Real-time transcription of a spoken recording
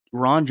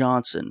Ron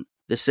Johnson,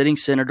 the sitting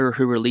senator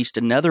who released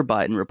another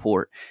Biden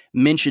report,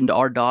 mentioned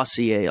our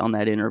dossier on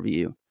that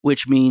interview,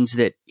 which means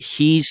that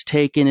he's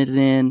taken it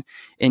in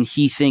and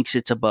he thinks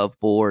it's above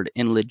board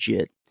and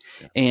legit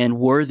and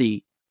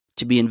worthy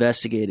to be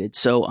investigated.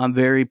 So I'm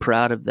very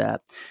proud of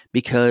that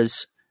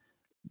because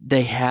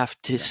they have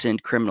to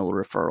send criminal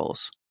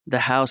referrals. The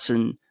House,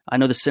 and I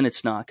know the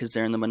Senate's not because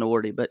they're in the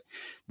minority, but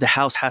the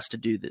House has to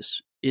do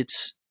this.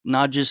 It's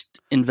not just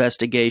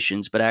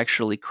investigations, but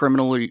actually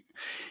criminally,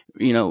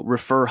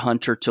 refer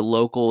Hunter to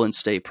local and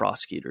state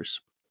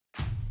prosecutors.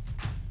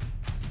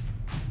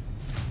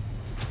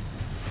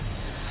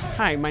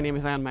 Hi, my name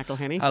is Anne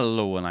McElhenney.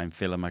 Hello, and I'm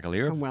Phil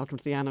McAleer. And welcome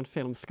to the Anne and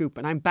Film Scoop.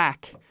 And I'm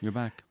back. You're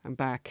back? I'm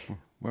back.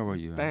 Where were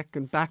you? Back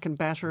and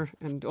better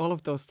and all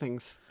of those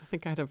things. I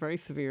think I had a very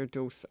severe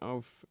dose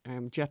of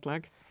jet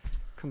lag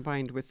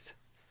combined with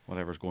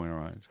whatever's going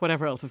around.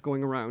 Whatever else is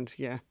going around,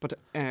 yeah. But,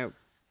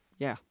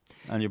 yeah.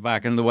 And you're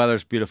back, and the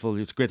weather's beautiful.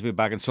 It's great to be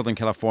back in Southern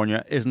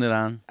California, isn't it,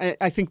 Anne?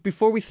 I think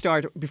before we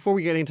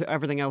get into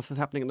everything else that's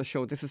happening in the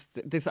show,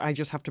 this I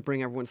just have to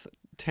bring everyone's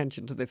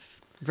attention to this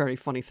very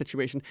funny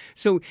situation.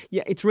 So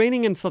yeah, it's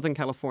raining in Southern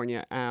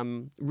California,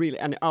 really,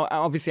 and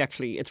obviously,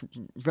 actually, it's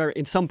very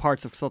in some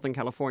parts of Southern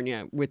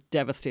California with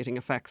devastating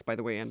effects, by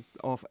the way, and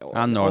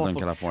Northern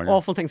California.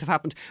 Awful things have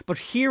happened. But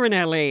here in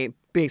LA,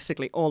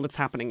 basically, all that's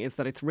happening is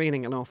that it's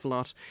raining an awful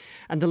lot,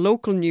 and the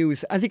local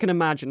news, as you can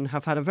imagine,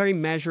 have had a very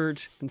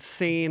measured and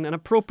sane and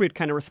appropriate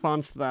kind of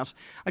response to that.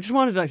 I just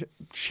wanted to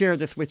share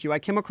this with you. I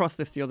came across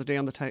this the other day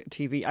on the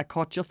TV. I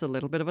caught just a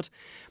little bit of it.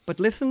 But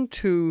listen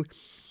to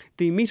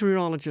the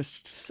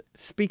meteorologists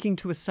speaking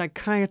to a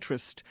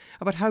psychiatrist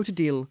about how to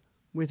deal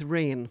with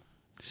rain.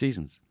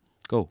 Seasons.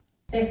 Go.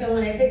 If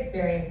someone is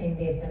experiencing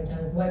these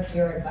symptoms, what's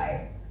your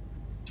advice?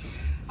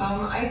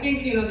 I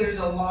think, there's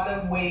a lot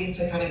of ways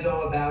to kind of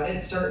go about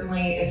it.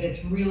 Certainly, if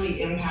it's really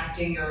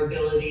impacting your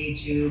ability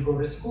to go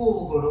to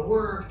school, go to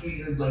work, do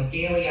your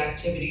daily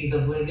activities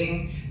of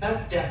living,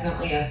 that's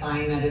definitely a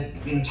sign that it's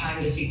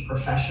time to seek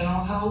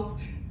professional help.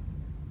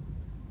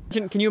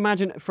 Can you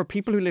imagine, for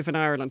people who live in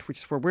Ireland, which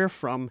is where we're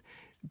from,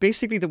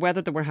 basically the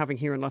weather that we're having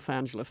here in Los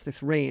Angeles,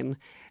 this rain,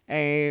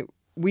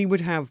 we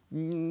would have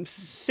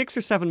 6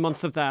 or 7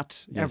 months of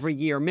that every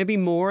year, maybe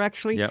more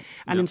actually. Yep.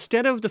 And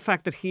instead of the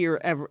fact that here,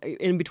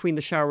 in between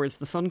the showers,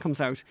 the sun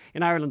comes out,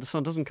 in Ireland the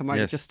sun doesn't come out;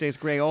 it just stays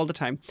grey all the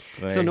time.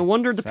 Grey. So no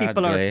wonder the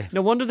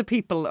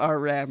people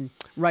are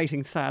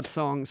writing sad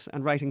songs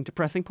and writing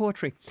depressing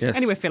poetry. Yes.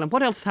 Anyway, Phil,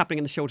 what else is happening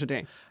in the show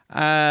today?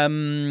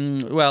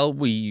 Well,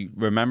 we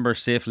remember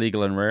safe,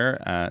 legal, and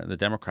rare. The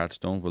Democrats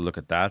don't. We'll look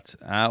at that.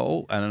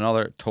 And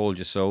another told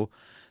you so.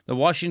 The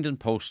Washington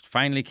Post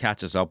finally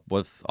catches up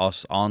with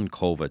us on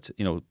COVID.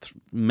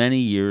 Many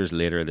years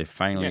later, they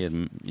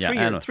finally...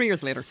 Yes. 3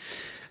 years later.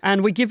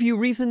 And we give you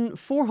reason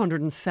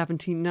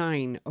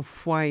 479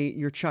 of why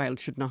your child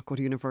should not go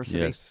to university.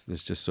 Yes,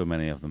 there's just so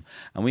many of them.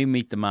 And we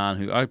meet the man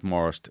who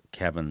out-Morrised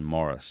Kevin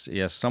Morris.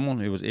 Yes, someone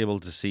who was able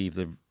to deceive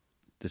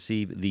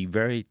the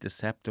very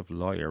deceptive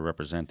lawyer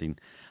representing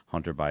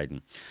Hunter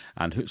Biden.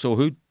 And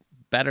who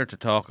better to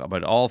talk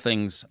about all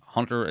things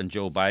Hunter and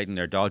Joe Biden,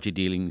 their dodgy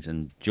dealings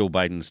and Joe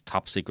Biden's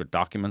top secret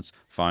documents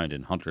found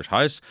in Hunter's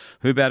house.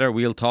 Who better?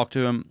 We'll talk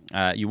to him.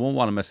 You won't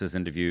want to miss this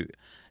interview.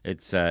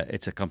 It's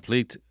a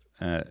complete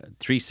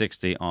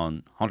 360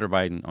 on Hunter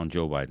Biden, on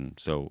Joe Biden.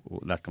 So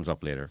that comes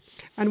up later.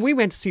 And we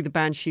went to see the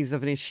Banshees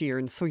of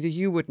Inisherin, so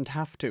you wouldn't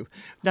have to.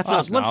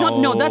 That's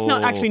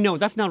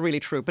not really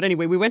true. But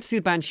anyway, we went to see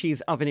the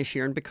Banshees of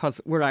Inisherin because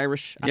we're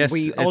Irish, and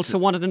we also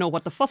wanted to know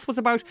what the fuss was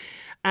about,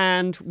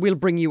 and we'll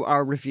bring you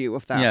our review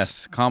of that.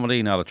 Yes,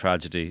 comedy, not a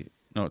tragedy.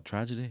 No,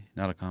 tragedy,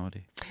 not a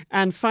comedy.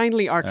 And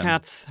finally, our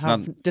cats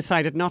have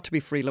decided not to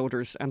be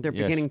freeloaders, and they're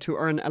beginning to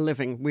earn a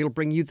living. We'll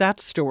bring you that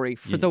story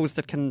for those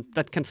that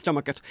can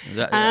stomach it.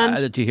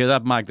 Did you hear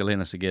that,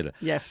 Magdalena Segueda?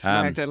 Yes,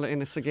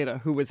 Magdalena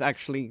Segueda, who was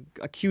actually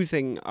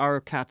accusing our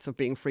cats of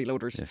being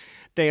freeloaders. Yes.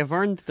 They have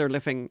earned their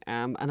living,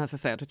 and as I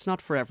said, it's not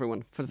for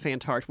everyone, for the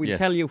faint heart. We'll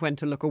tell you when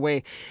to look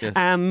away. Yes.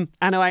 And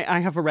I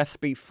have a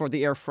recipe for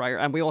the air fryer,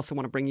 and we also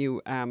want to bring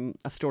you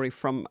a story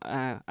from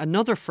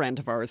another friend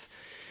of ours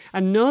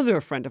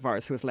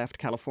who has left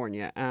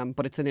California.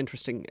 But it's an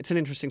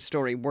interesting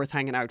story worth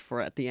hanging out for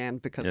at the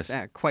end because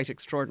quite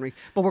extraordinary.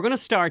 But we're going to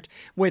start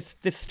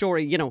with this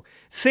story,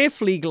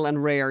 safe, legal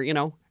and rare,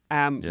 Do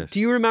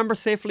you remember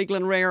safe, legal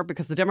and rare?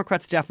 Because the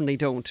Democrats definitely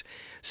don't.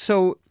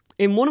 So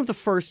in one of the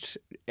first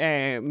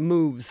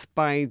moves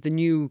by the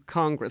new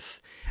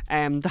Congress,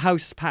 the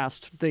House has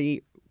passed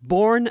the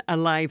Born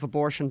Alive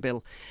abortion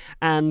bill,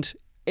 and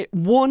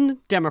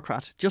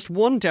just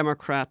one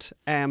Democrat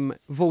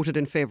voted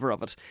in favour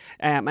of it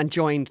and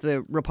joined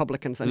the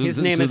Republicans, and his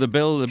name is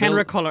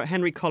Henry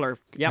Cuellar.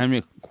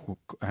 Yep.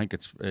 I think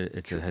it's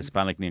a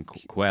Hispanic name,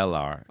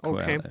 Cuellar.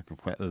 Okay.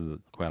 Cuellar.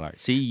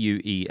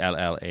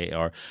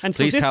 Cuellar. And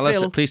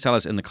please tell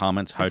us in the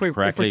comments how to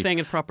correctly, if we're saying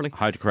it properly,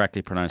 how to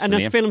correctly pronounce and the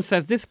name. And as Film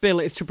says, this bill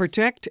is to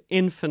protect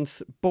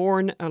infants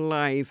born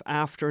alive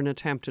after an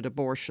attempted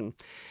abortion.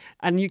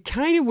 And you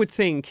kind of would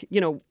think,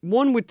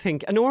 one would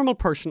think, a normal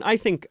person, I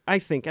think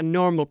think a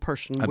normal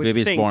person would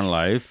baby's think born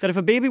alive. that if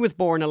a baby was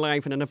born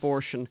alive in an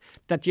abortion,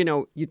 that,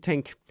 you'd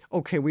think,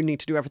 okay, we need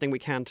to do everything we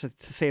can to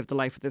save the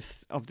life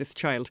of this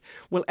child.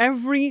 Well,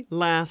 every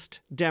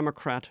last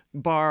Democrat,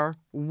 bar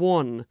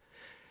one,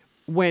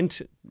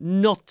 went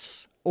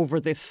nuts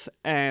over this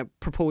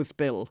proposed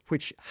bill,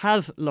 which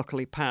has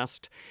luckily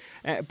passed.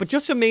 But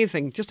just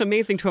amazing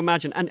to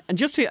imagine. And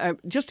just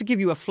to give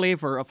you a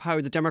flavour of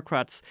how the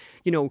Democrats,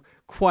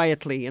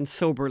 quietly and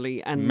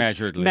soberly and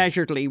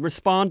measuredly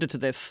responded to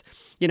this.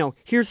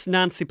 Here's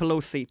Nancy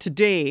Pelosi.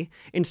 Today,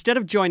 instead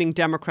of joining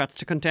Democrats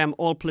to condemn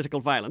all political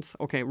violence,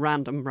 okay,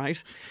 random,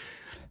 right?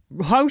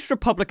 House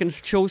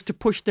Republicans chose to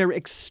push their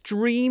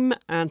extreme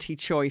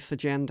anti-choice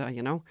agenda,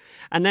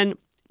 And then,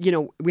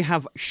 we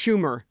have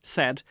Schumer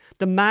said,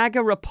 the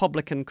MAGA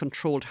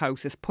Republican-controlled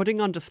House is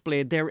putting on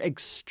display their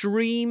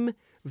extreme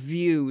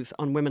views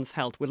on women's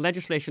health with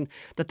legislation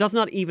that does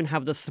not even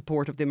have the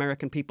support of the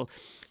American people.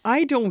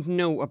 I don't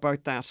know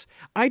about that.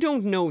 I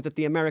don't know that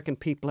the American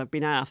people have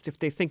been asked if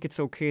they think it's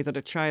okay that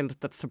a child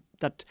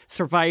that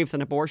survives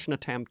an abortion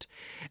attempt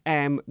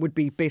would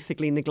be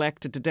basically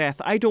neglected to death.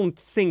 I don't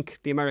think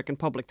the American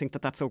public think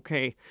that that's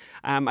okay.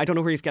 I don't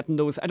know where he's getting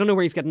those. I don't know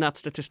where he's getting that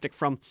statistic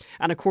from.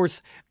 And of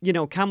course,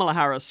 Kamala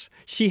Harris,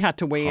 she had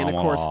to weigh in. Of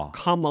course,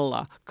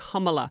 Kamala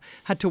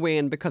had to weigh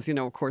in because,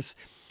 of course,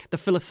 the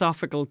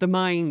philosophical, the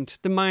brilliant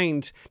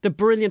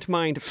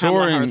mind of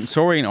Kamala Harris.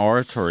 Soaring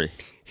oratory.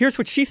 Here's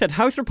what she said.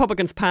 House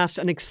Republicans passed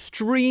an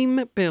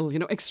extreme bill,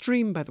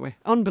 extreme, by the way,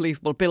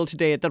 unbelievable bill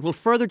today that will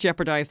further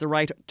jeopardise the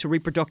right to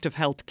reproductive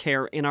health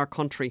care in our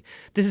country.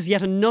 This is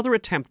yet another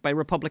attempt by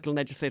Republican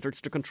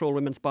legislators to control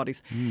women's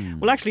bodies.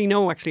 Well, actually,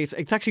 no,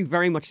 it's actually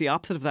very much the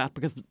opposite of that,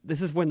 because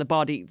this is when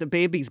the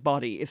baby's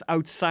body is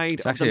outside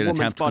of the woman's body. It's actually an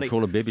attempt to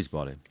control a baby's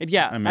body.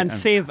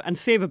 And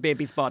save a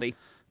baby's body.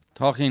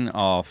 Talking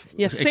of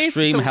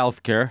extreme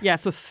healthcare. Yeah,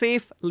 so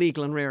safe,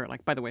 legal and rare,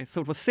 by the way.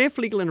 So it was safe,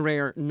 legal and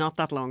rare not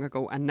that long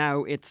ago. And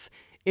now it's,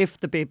 if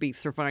the baby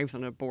survives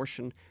an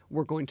abortion,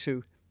 we're going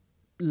to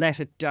let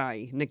it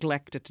die,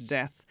 neglect it to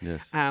death.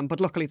 Yes. But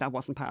luckily that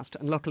wasn't passed.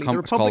 And luckily the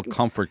Republican... It's called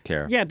comfort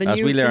care. Yeah, the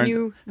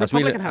new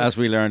Republican House. As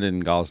we learned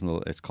in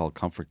Gosnell, it's called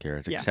comfort care.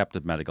 It's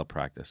accepted medical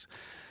practice.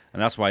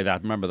 And that's why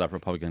remember that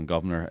Republican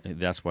governor,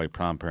 that's why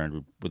Planned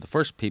Parenthood were the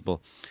first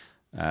people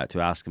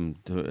to ask him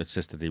to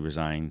insist that he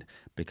resigned,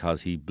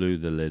 because he blew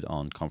the lid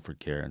on comfort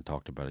care and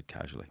talked about it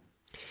casually.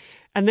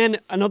 And then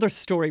another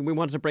story we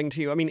wanted to bring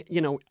to you. I mean,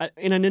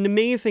 in an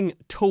amazing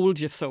told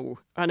you so,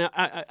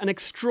 an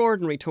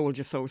extraordinary told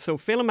you so. So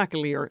Phelan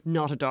McAleer,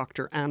 not a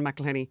doctor, Anne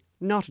McElhenney,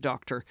 not a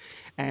doctor.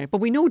 But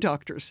we know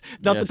doctors.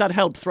 Not that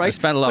helps, right? I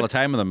spent a lot of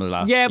time with them in the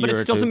last year but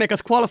it doesn't make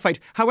us qualified.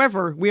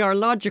 However, we are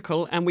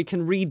logical and we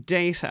can read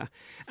data.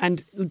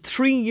 And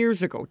 3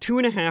 years ago,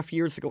 2.5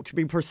 years ago, to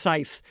be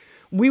precise,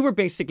 we were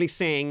basically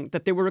saying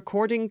that they were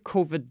recording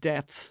COVID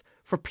deaths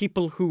for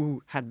people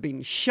who had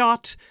been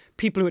shot,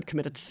 people who had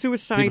committed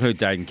suicide, people who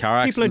died in car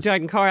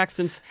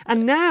accidents.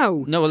 And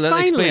now,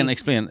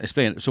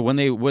 explain. So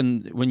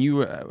when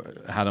you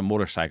had a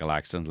motorcycle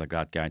accident like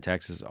that guy in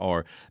Texas,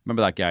 or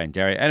remember that guy in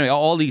Derry? Anyway,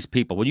 all these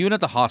people, when you went at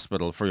the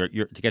hospital for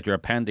to get your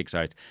appendix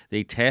out,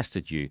 they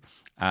tested you,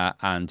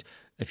 and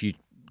if you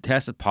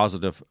tested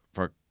positive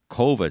for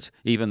COVID,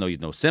 even though you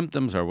had no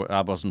symptoms or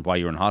that wasn't why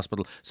you were in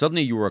hospital,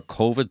 suddenly you were a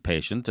COVID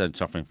patient and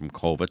suffering from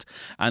COVID.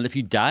 And if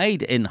you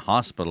died in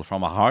hospital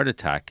from a heart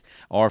attack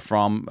or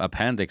from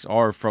appendix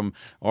or from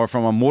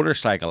a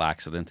motorcycle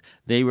accident,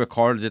 they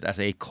recorded it as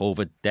a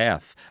COVID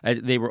death.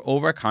 They were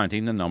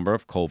overcounting the number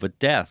of COVID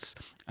deaths.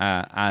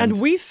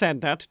 And we said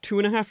that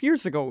 2.5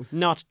 years ago,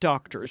 not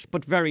doctors,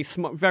 but very,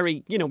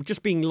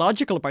 just being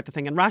logical about the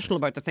thing and rational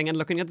about the thing and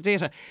looking at the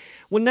data.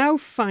 Well, now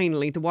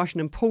finally, the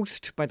Washington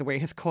Post, by the way,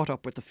 has caught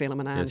up with the Phelan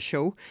and Anne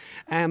show.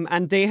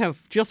 And they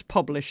have just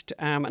published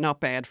an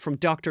op-ed from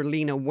Dr.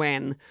 Lena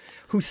Wen,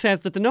 who says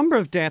that the number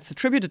of deaths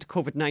attributed to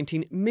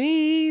COVID-19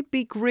 may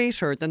be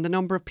greater than the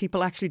number of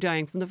people actually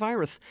dying from the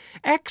virus.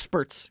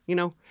 Experts,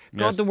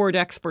 the word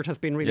expert has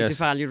been really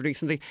devalued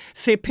recently,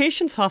 say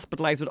patients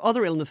hospitalised with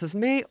other illnesses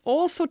may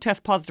also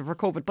test positive for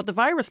COVID, but the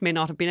virus may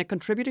not have been a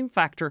contributing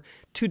factor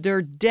to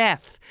their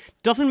death.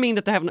 Doesn't mean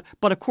that they haven't,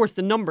 but of course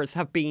the numbers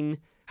have been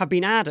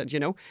added,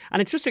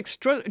 and it's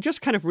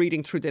just kind of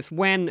reading through this.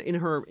 When in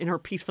her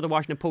piece for the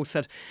Washington Post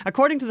said,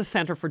 according to the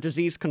Centre for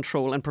Disease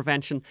Control and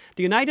Prevention,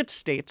 the United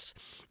States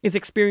is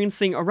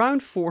experiencing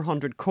around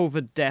 400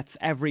 COVID deaths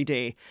every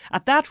day.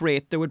 At that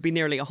rate, there would be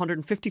nearly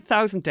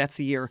 150,000 deaths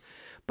a year.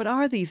 But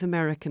are these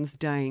Americans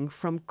dying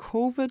from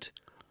COVID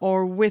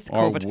or with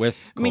COVID?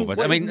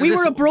 We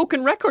were a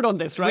broken record on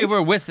this, right? We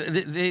were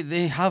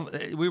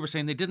we were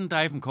saying they didn't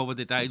die from COVID,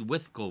 they died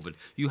with COVID.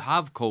 You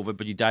have COVID,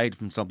 but you died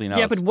from something else.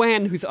 Yeah, but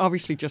Wen, who's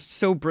obviously just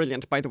so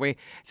brilliant, by the way,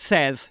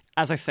 says,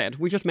 as I said,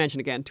 we just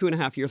mentioned again,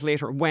 2.5 years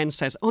later, Wen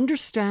says,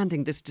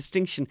 understanding this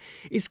distinction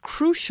is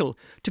crucial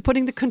to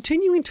putting the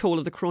continuing toll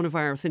of the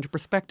coronavirus into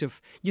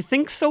perspective. You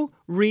think so?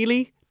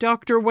 Really?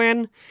 Dr.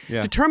 Wen?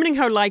 Yeah. Determining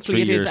how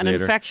likely it is an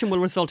infection will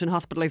result in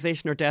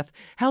hospitalisation or death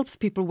helps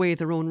people weigh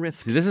their own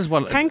risk. This is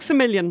what. Thanks a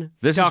million,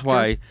 This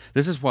doctor.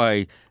 is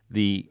why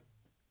the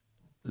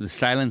the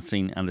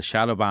silencing and the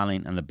shadow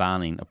banning and the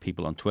banning of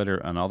people on Twitter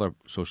and other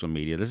social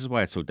media. This is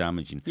why it's so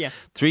damaging.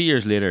 Yes. 3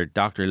 years later,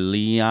 Dr.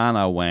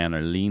 Lena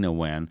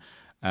Wen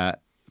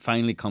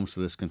finally comes to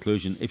this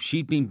conclusion. If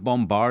she'd been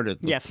bombarded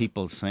with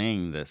people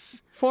saying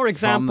this, for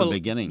example, from the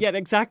beginning, yeah,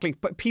 exactly.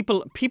 But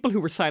people who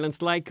were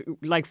silenced, like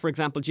for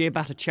example, Jay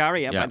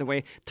Bhattacharya, by the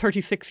way,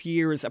 36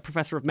 years, a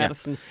professor of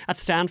medicine at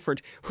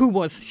Stanford, who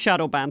was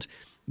shadow banned.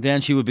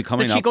 Then she would be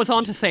coming up. She goes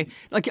on to say,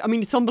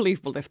 it's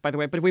unbelievable this, by the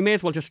way, but we may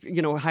as well just,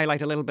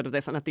 highlight a little bit of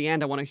this. And at the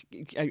end, I want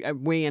to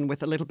weigh in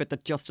with a little bit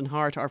that Justin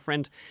Hart, our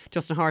friend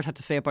Justin Hart, had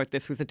to say about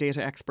this, who's a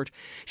data expert.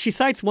 She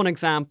cites one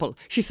example.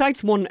 She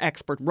cites one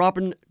expert,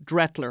 Robin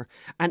Dretler,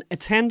 an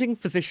attending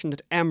physician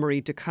at Emory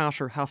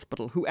Decatur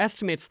Hospital, who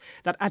estimates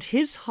that at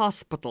his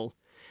hospital,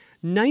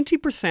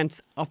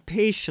 90% of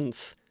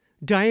patients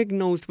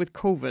diagnosed with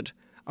COVID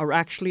are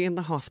actually in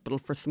the hospital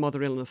for some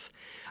other illness.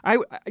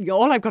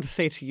 All I've got to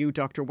say to you,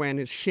 Dr. Wen,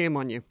 is shame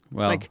on you.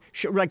 Well,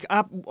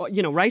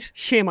 right?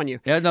 Shame on you.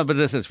 Yeah, no, but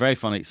this is very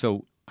funny.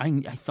 So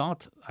I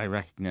thought I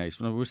recognised,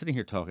 when we were sitting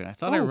here talking, I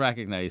thought I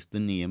recognised the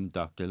name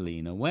Dr.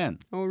 Lena Wen.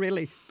 Oh,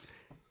 really?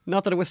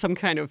 Not that it was some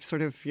kind of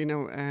sort of,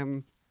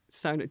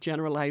 sound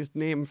generalised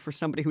name for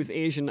somebody who's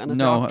Asian and a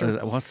doctor.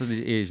 No, what's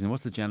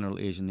the general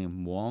Asian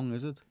name? Wong,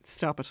 is it?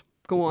 Stop it.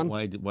 Go on.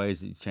 Why is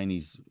the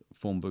Chinese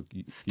phone book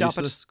Stop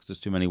useless? Because there's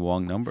too many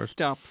Wong numbers.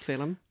 Stop,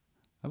 Phelan.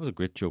 That was a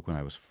great joke when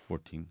I was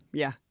 14.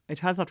 Yeah, it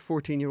has that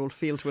 14-year-old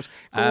feel to it.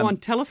 Go on,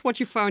 tell us what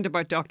you found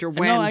about Dr.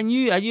 Wen. No, I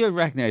knew I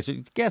recognised her.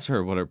 Guess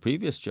what her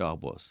previous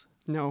job was.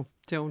 No,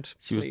 don't,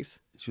 please.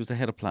 She was the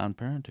head of Planned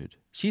Parenthood.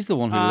 She's the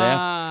one who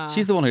left.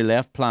 She's the one who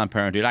left Planned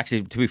Parenthood.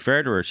 Actually, to be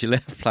fair to her, she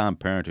left Planned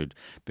Parenthood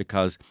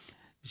because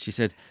she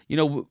said,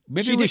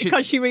 maybe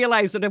because she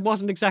realised that it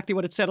wasn't exactly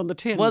what it said on the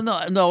tin. Well,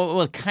 no.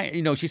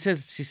 Well, she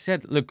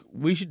said, look,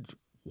 we should.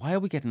 Why are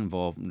we getting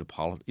involved in the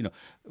politics?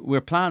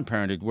 We're Planned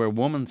Parenthood. We're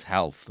women's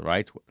health,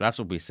 right? That's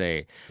what we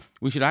say.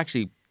 We should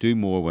actually do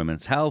more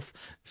women's health.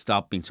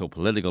 Stop being so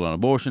political on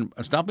abortion.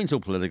 And stop being so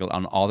political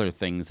on other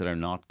things that are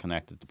not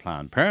connected to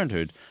Planned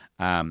Parenthood.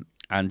 And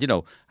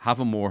have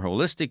a more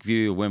holistic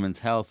view of women's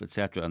health,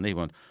 etc. And they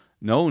went,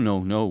 no.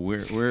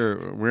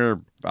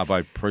 We're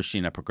about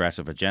pushing a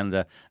progressive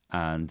agenda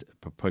and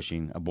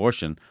pushing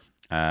abortion,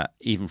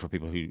 even for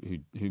people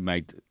who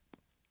might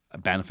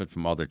benefit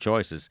from other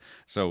choices.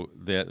 So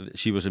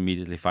she was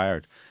immediately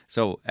fired.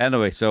 So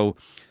anyway,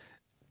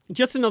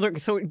 just another.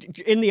 So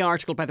in the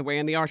article, by the way,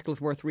 and the article is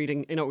worth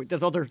reading.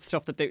 There's other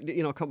stuff that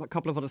a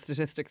couple of other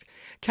statistics.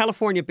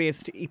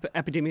 California-based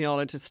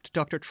epidemiologist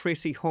Dr.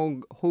 Tracy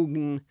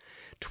Hogan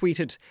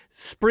tweeted,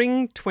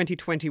 "Spring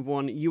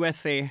 2021,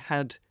 USA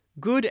had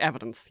good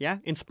evidence,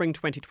 in spring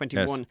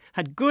 2021,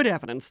 had good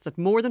evidence that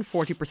more than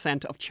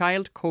 40% of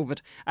child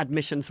COVID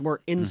admissions were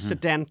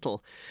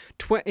incidental.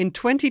 In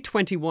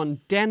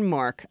 2021,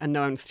 Denmark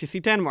announced, you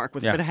see, Denmark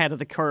was a bit ahead of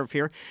the curve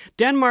here.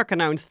 Denmark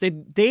announced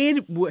that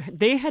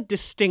they had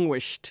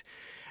distinguished,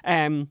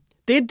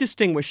 they'd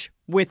distinguish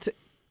with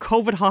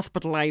COVID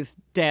hospitalised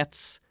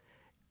deaths,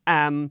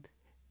 and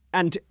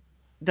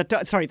that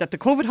the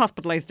COVID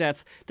hospitalised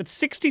deaths, that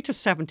 60 to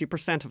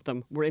 70% of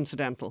them were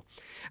incidental.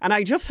 And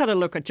I just had a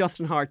look at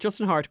Justin Hart.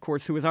 Justin Hart, of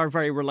course, who is our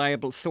very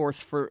reliable source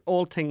for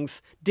all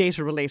things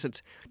data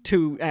related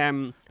to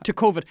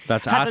COVID.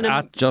 That's at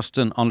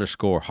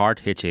Justin_Hart,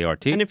 Hart.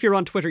 And if you're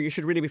on Twitter, you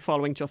should really be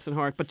following Justin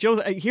Hart. But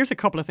here's a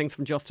couple of things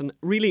from Justin,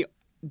 really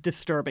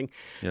disturbing.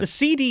 Yes. The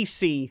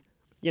CDC,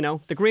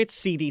 the great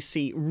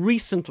CDC,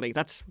 recently,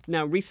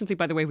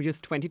 by the way, which is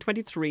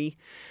 2023,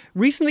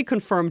 recently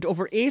confirmed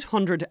over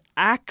 800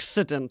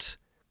 accident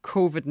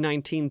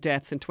COVID-19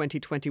 deaths in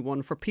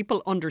 2021 for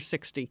people under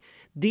 60.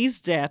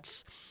 These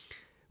deaths,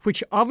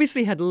 which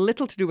obviously had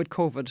little to do with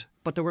COVID,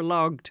 but they were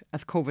logged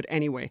as COVID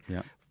anyway.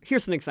 Yeah.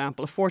 Here's an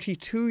example. A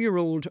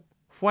 42-year-old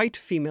white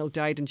female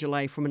died in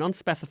July from an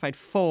unspecified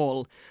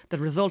fall that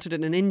resulted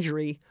in an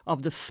injury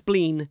of the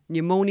spleen,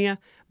 pneumonia,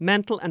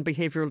 mental and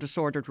behavioural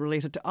disorder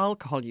related to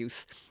alcohol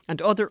use, and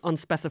other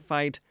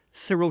unspecified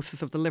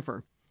cirrhosis of the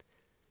liver.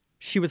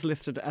 She was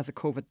listed as a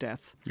COVID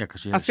death. Yeah,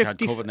 because she had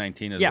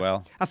COVID-19 as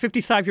well. A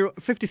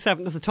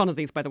 57, there's a ton of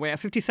these, by the way. A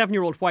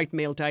 57-year-old white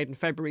male died in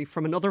February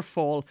from another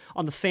fall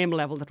on the same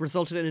level that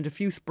resulted in a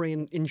diffuse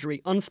brain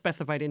injury,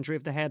 unspecified injury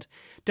of the head,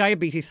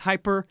 diabetes,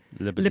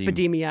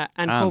 hyperlipidemia,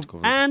 and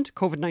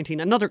COVID-19.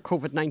 Another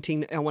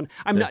COVID-19 one.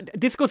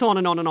 This goes on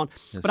and on and on.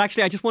 Yes. But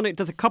actually, I just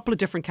there's a couple of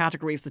different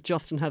categories that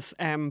Justin has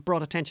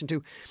brought attention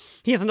to.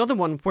 He has another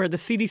one where the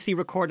CDC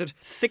recorded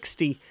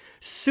 60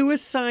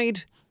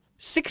 suicide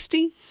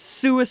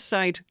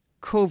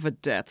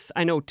COVID deaths.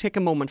 I know, take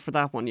a moment for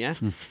that one, yeah?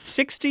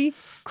 60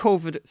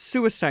 COVID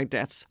suicide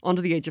deaths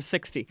under the age of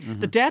 60. Mm-hmm.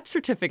 The death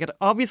certificate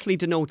obviously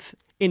denotes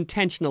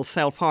intentional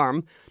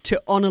self-harm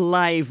to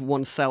unalive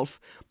oneself,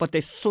 but they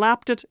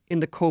slapped it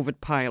in the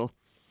COVID pile.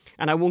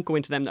 And I won't go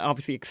into them, they're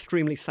obviously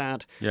extremely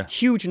sad. Yeah.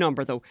 Huge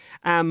number, though.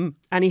 And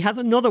he has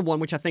another one,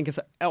 which I think is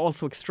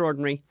also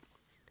extraordinary.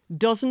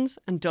 Dozens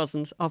and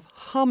dozens of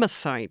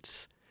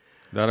homicides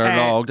that are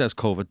logged as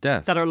COVID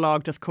deaths. That are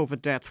logged as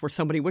COVID deaths, where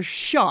somebody was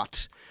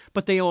shot,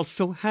 but they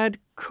also had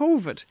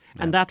COVID,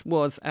 and that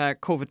was a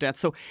COVID death.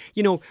 So,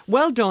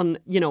 well done,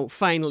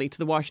 finally to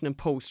the Washington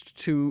Post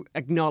to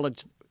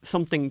acknowledge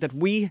something that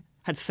we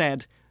had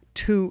said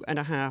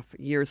 2.5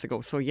 years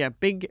ago. So yeah,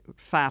 big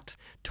fat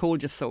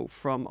told you so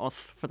from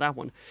us for that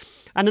one.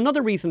 And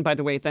another reason, by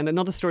the way, then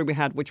another story we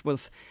had, which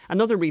was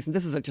another reason.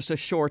 This is just a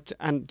short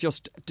and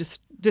just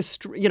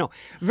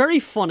very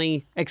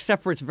funny,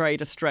 except for it's very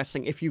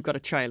distressing if you've got a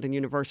child in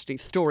university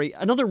story.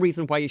 Another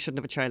reason why you shouldn't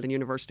have a child in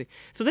university.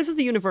 So this is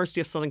the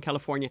University of Southern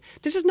California.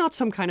 This is not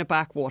some kind of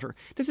backwater.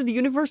 This is the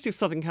University of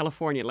Southern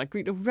California, like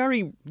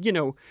very,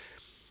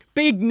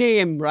 big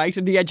name, right,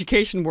 in the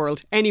education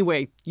world.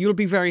 Anyway, you'll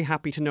be very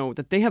happy to know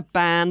that they have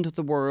banned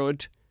the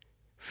word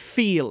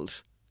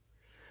field.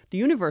 The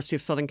University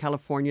of Southern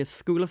California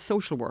School of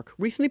Social Work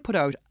recently put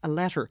out a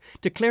letter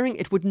declaring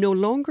it would no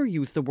longer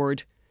use the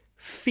word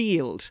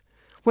field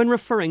when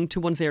referring to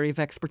one's area of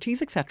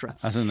expertise, etc.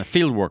 As in a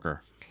field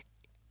worker.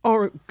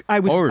 Or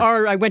I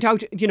went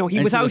out,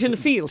 he was out in the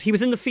field. He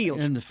was in the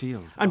field. In the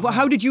field. And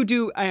how did you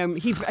do?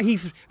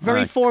 He's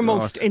very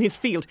foremost in his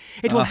field.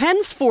 It will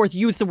henceforth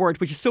use the word,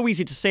 which is so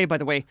easy to say, by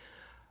the way,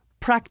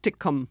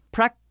 practicum.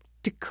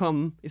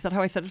 Practicum. Is that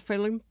how I said it,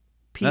 Phil?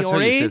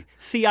 Practicum.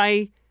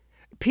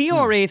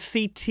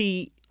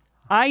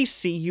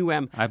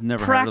 I've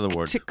never heard of the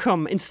word.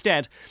 Practicum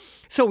instead.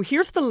 So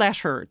here's the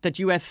letter that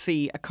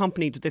USC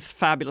accompanied this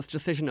fabulous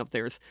decision of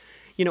theirs.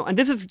 And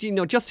this is,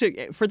 just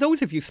for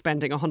those of you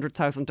spending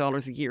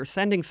 $100,000 a year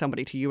sending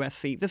somebody to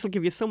USC, this will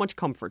give you so much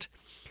comfort.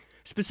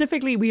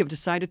 Specifically, we have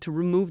decided to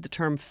remove the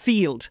term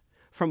field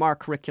from our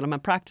curriculum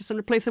and practice and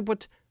replace it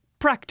with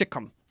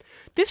practicum.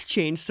 This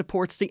change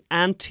supports the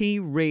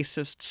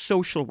anti-racist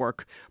social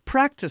work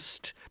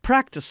practice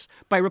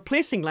by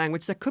replacing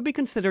language that could be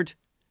considered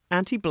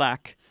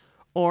anti-black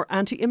or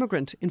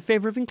anti-immigrant in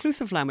favour of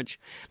inclusive language.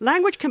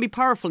 Language can be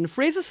powerful, and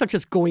phrases such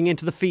as going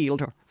into the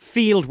field or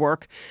field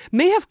work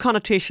may have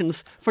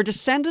connotations for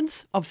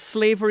descendants of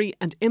slavery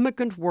and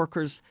immigrant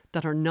workers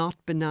that are not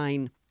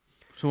benign.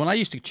 So when I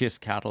used to chase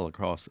cattle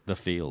across the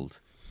field...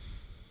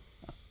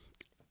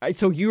 I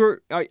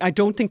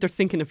don't think they're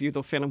thinking of you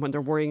though, Phelan, when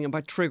they're worrying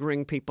about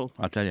triggering people.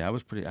 I'll tell you, I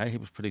was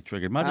pretty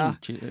triggered. Imagine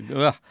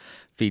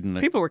feeding.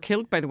 People were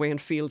killed, by the way, in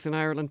fields in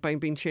Ireland by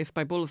being chased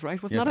by bulls,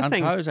 right? Wasn't that a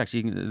thing? Cows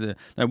actually.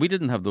 Now we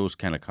didn't have those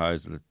kind of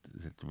cows,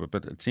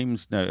 but it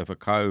seems now if a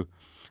cow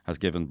has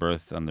given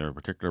birth and they're a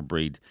particular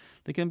breed,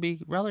 they can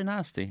be rather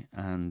nasty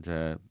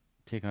and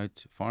take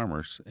out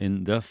farmers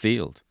in the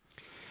field.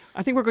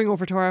 I think we're going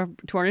over to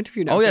our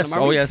interview now. Yes.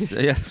 Sorry.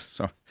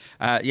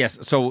 Yes.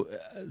 So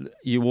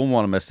you won't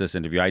want to miss this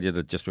interview. I did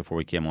it just before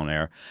we came on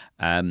air.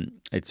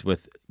 It's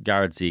with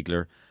Garrett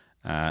Ziegler,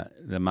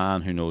 the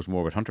man who knows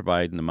more about Hunter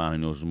Biden, the man who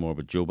knows more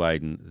about Joe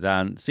Biden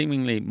than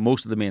seemingly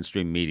most of the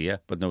mainstream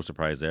media. But no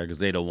surprise there because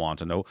they don't want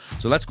to know.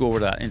 So let's go over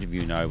that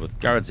interview now with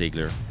Garrett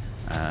Ziegler.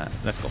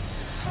 Let's go.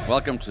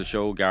 Welcome to the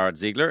show, Garrett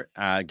Ziegler.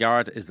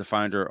 Garrett is the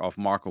founder of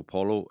Marco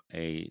Polo,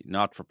 a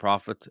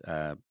not-for-profit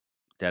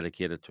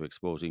dedicated to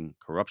exposing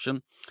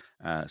corruption.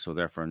 So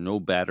therefore, no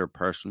better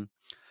person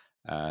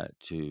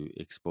to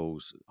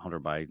expose Hunter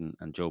Biden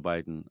and Joe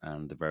Biden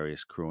and the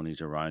various cronies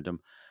around him.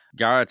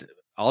 Garrett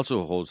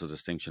also holds the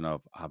distinction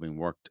of having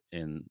worked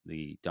in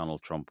the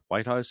Donald Trump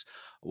White House.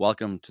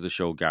 Welcome to the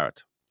show,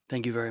 Garrett.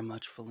 Thank you very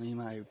much,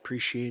 Philem. I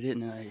appreciate it,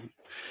 and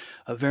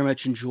I very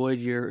much enjoyed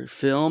your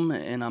film,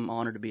 and I'm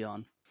honored to be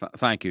on.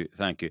 Thank you.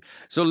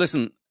 So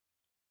listen,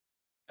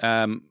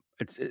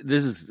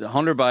 this is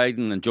Hunter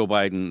Biden and Joe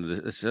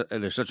Biden.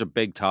 They're such a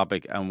big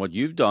topic, and what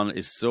you've done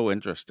is so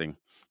interesting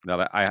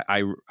that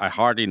I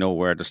hardly know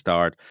where to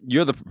start.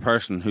 You're the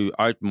person who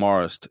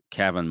out-Morrised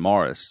Kevin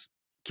Morris.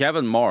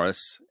 Kevin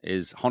Morris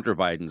is Hunter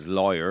Biden's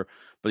lawyer,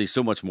 but he's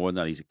so much more than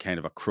that. He's kind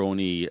of a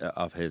crony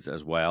of his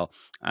as well.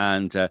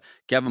 And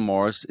Kevin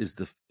Morris is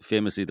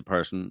famously the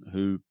person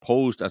who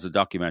posed as a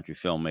documentary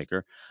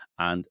filmmaker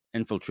and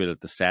infiltrated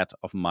the set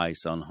of My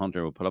Son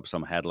Hunter. We'll put up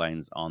some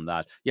headlines on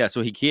that. Yeah,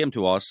 so he came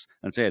to us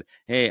and said,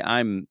 hey,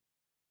 I'm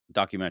a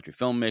documentary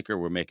filmmaker.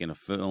 We're making a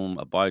film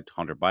about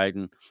Hunter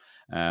Biden.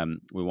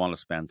 We want to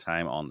spend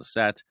time on the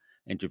set,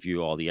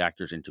 interview all the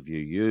actors, interview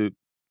you.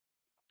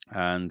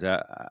 And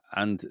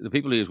the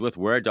people he was with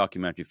were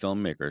documentary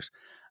filmmakers.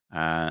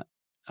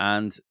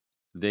 And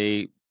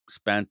they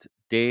spent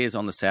days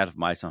on the set of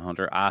My Son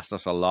Hunter, asked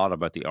us a lot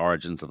about the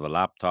origins of the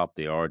laptop,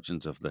 the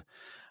origins of the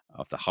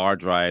hard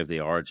drive, the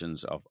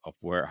origins of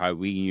how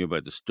we knew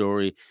about the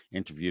story,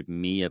 interviewed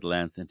me at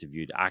length,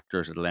 interviewed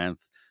actors at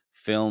length,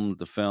 filmed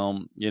the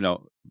film,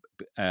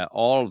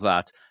 all of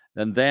that,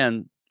 and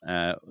then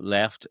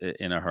left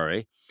in a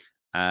hurry.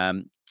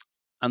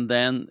 And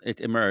then it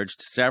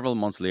emerged several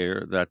months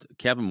later that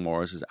Kevin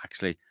Morris is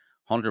actually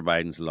Hunter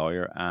Biden's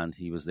lawyer, and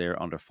he was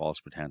there under false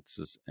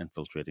pretenses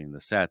infiltrating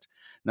the set.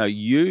 Now,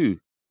 you,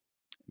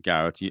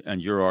 Garrett,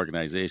 and your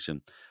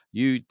organization,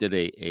 you did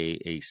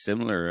a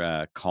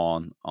similar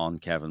con on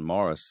Kevin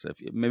Morris.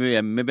 Maybe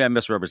I'm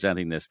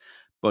misrepresenting this,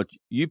 but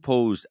you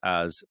posed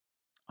as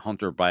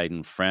Hunter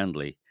Biden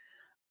friendly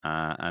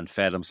and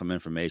fed him some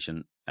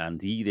information,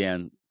 and he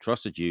then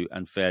trusted you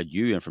and fed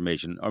you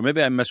information. Or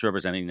maybe I'm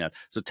misrepresenting that.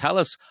 So tell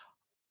us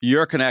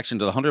your connection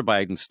to the Hunter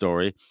Biden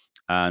story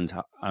and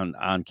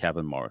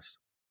Kevin Morris.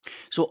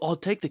 So I'll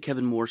take the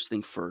Kevin Morris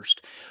thing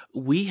first.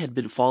 We had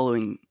been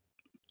following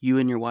you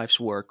and your wife's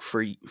work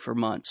for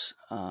months.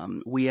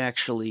 We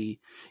actually,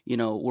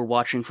 were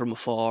watching from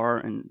afar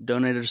and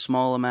donated a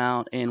small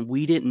amount, and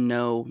we didn't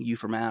know you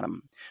from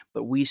Adam,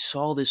 but we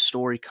saw this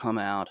story come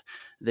out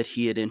that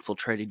he had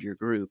infiltrated your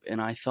group, and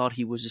I thought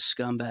he was a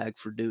scumbag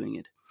for doing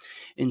it.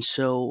 And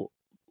so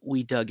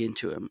we dug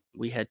into him.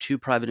 We had 2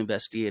 private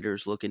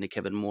investigators look into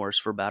Kevin Morris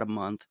for about a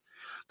month,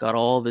 got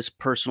all of his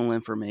personal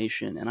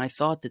information, and I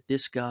thought that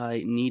this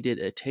guy needed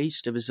a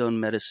taste of his own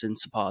medicine,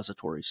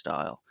 suppository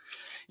style.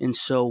 And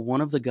so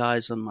one of the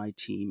guys on my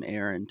team,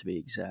 Aaron to be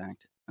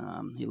exact,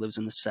 he lives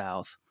in the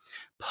South,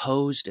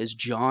 posed as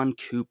John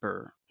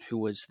Cooper, who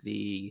was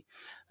the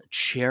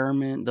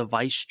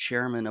vice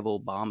chairman of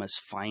Obama's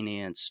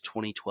Finance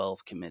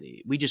 2012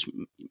 committee. We just,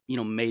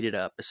 made it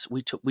up.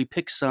 We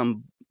picked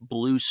some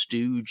blue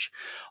stooge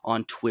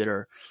on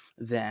Twitter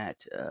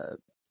that,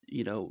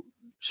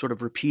 sort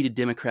of repeated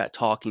Democrat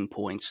talking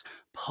points,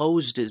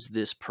 posed as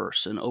this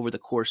person over the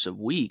course of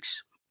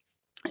weeks,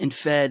 and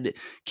fed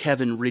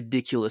Kevin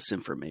ridiculous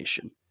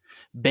information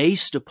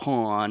based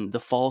upon the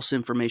false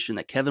information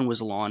that Kevin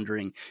was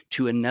laundering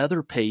to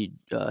another paid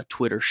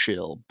Twitter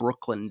shill,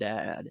 Brooklyn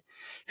Dad,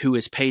 who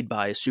is paid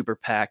by a super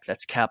PAC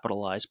that's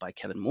capitalized by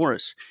Kevin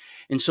Morris.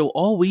 And so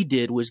all we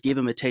did was give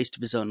him a taste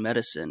of his own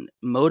medicine,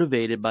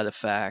 motivated by the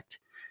fact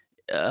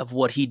of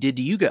what he did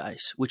to you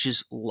guys, which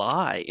is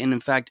lie. And in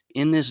fact,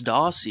 in this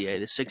dossier,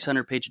 the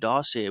 600-page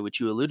dossier, which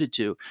you alluded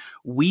to,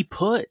 we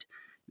put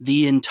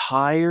the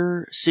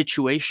entire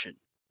situation.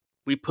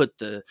 We put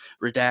the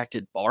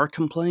redacted bar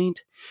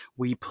complaint.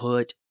 We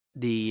put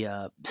the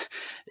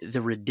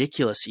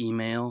ridiculous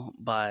email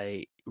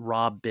by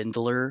Rob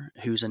Bindler,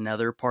 who's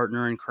another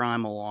partner in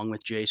crime, along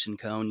with Jason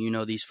Cohn. You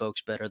know these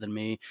folks better than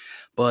me,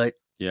 but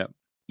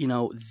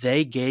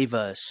they gave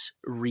us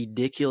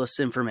ridiculous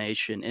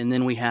information, and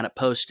then we had it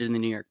posted in the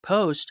New York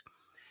Post,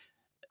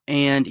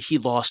 and he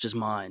lost his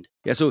mind.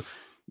 Yeah. So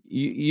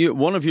you and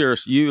one of your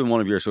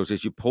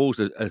associates, you posed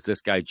as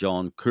this guy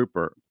John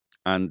Cooper.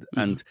 And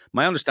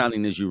my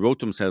understanding is you wrote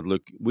to him and said,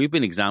 look, we've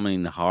been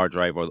examining the hard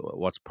drive, or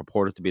what's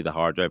purported to be the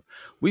hard drive.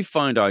 We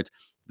found out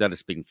that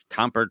it's been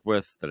tampered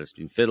with, that it's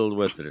been fiddled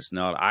with, that it's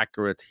not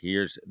accurate.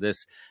 Here's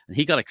this. And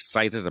he got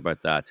excited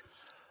about that.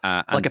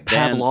 Like a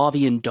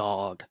Pavlovian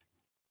dog.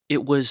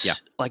 It was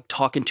like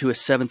talking to a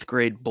 7th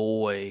grade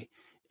boy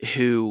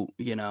who,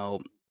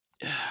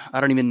 I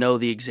don't even know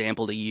the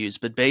example to use,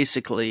 but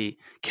basically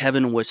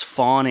Kevin was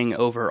fawning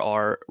over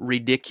our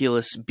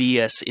ridiculous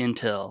BS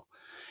intel.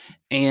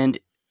 And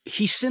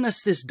he sent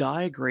us this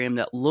diagram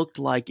that looked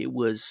like it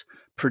was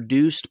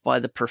produced by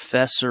the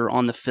professor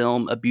on the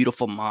film A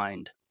Beautiful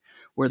Mind.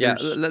 Where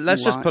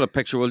let's just put a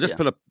picture. We'll just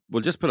put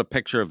a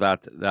picture of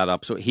that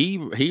up. So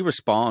he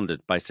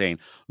responded by saying,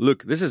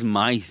 "Look, this is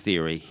my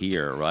theory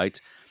here, right?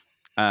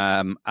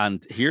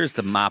 And here's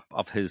the map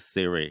of his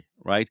theory,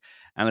 right?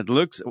 And it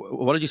looks.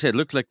 What did you say? It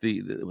looked like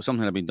something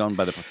that had been done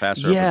by the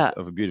professor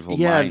of A Beautiful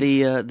Mind.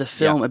 Yeah, the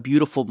film A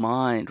Beautiful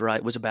Mind,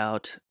 right, was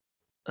about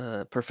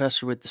a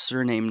professor with the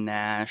surname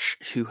Nash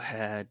who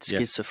had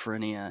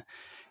schizophrenia,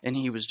 and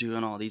he was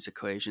doing all these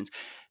equations.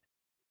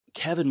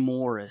 Kevin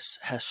Morris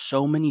has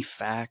so many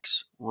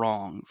facts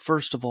wrong.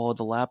 First of all,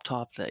 the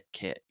laptop that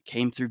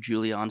came through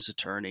Giuliani's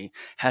attorney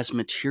has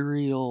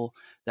material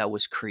that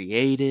was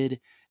created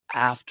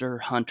after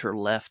Hunter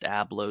left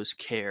Abloh's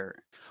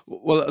care.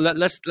 Well,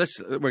 let's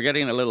we're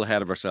getting a little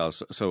ahead of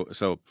ourselves.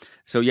 So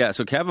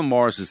Kevin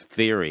Morris's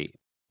theory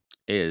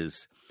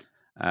is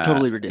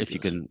totally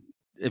ridiculous.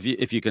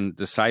 If you can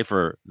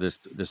decipher this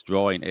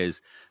drawing,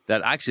 is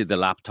that actually the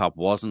laptop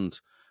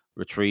wasn't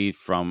retrieved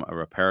from a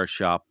repair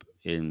shop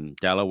in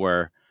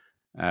Delaware,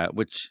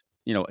 which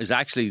is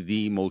actually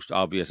the most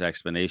obvious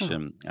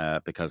explanation,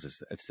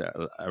 because it's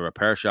a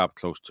repair shop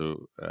close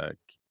to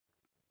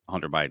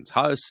Hunter Biden's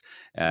house.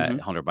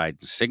 Hunter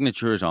Biden's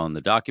signature is on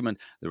the document.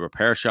 The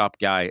repair shop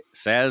guy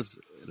says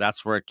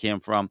that's where it came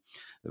from.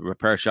 The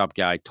repair shop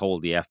guy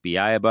told the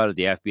FBI about it.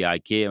 The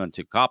FBI came and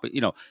took copy.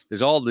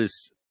 There's all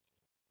this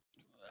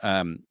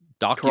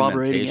documentation.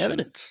 Corroborating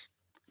evidence.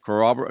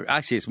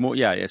 Actually, it's more.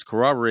 Yeah, it's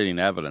corroborating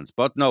evidence.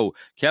 But no,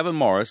 Kevin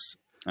Morris,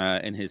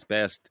 in his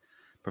best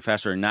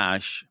Professor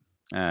Nash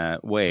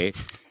way,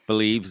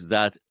 believes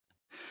that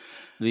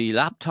the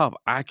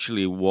laptop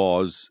actually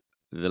was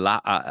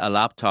a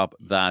laptop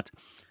that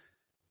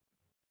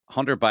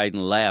Hunter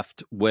Biden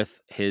left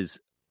with his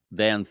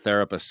then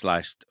therapist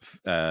slash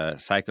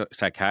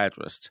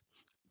psychiatrist,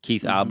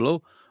 Keith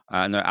Abloh.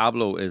 Now,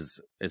 Abloh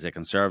is a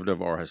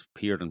conservative or has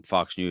appeared on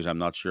Fox News. I'm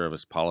not sure of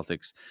his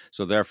politics.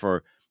 So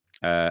therefore,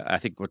 I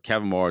think what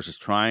Kevin Morris is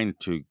trying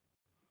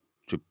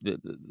the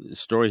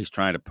story he's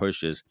trying to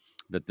push is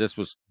that this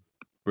was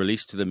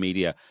released to the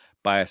media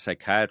by a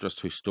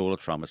psychiatrist who stole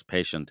it from his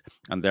patient,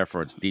 and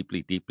therefore it's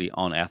deeply, deeply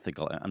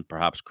unethical and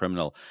perhaps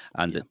criminal,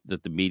 and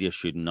that the media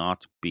should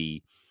not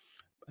be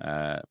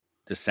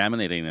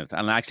disseminating it.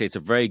 And actually, it's a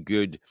very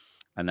good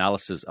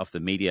analysis of the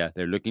media.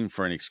 They're looking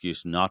for an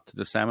excuse not to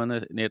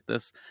disseminate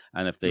this.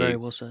 And if they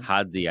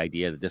had the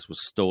idea that this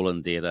was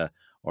stolen data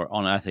or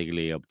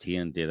unethically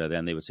obtained data,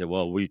 then they would say,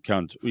 well, we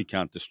can't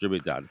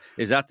distribute that.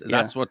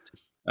 That's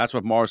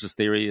what Morris's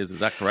theory is? Is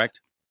that correct?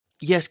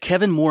 Yes,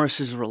 Kevin Morris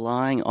is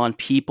relying on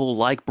people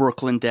like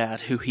Brooklyn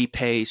Dad, who he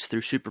pays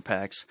through super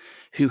PACs,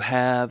 who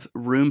have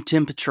room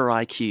temperature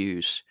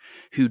IQs,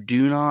 who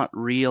do not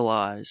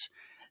realize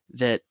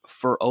that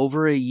for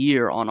over a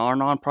year on our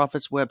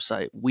nonprofit's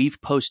website,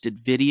 we've posted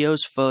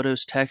videos,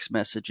 photos, text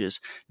messages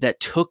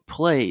that took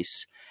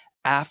place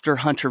after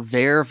Hunter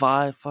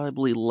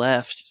verifiably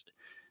left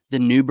the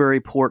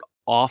Newburyport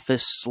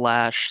office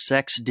 /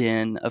 sex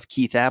den of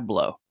Keith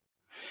Ablow.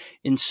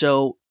 And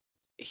so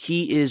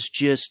he is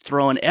just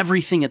throwing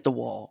everything at the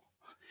wall.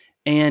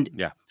 And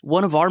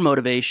one of our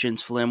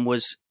motivations, Flem,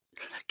 was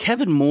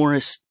Kevin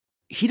Morris,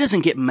 he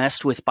doesn't get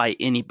messed with by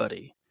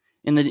anybody.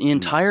 In the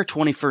entire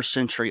 21st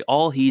century,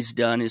 all he's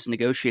done is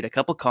negotiate a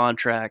couple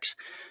contracts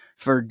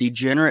for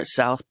degenerate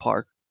South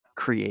Park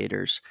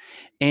creators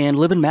and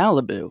live in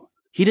Malibu.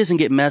 He doesn't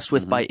get messed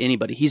with by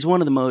anybody. He's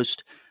one of the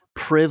most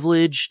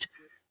privileged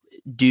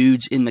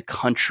dudes in the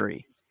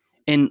country.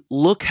 And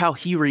look how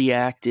he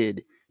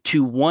reacted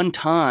to one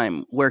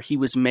time where he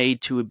was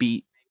made to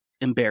be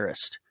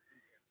embarrassed.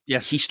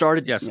 Yes. He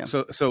started. Yes.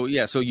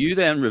 So you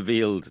then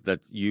revealed that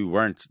you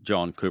weren't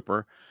John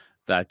Cooper,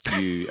 that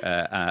you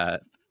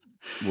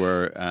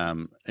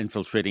were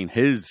infiltrating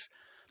his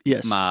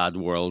mad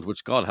world,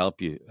 which God help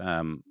you.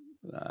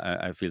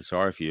 I feel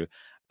sorry for you.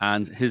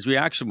 And his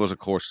reaction was, of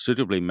course,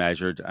 suitably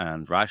measured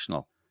and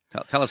rational.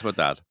 Tell us about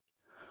that.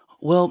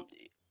 Well,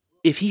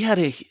 if he had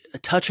a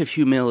touch of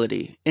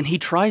humility, and he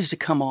tries to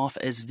come off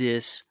as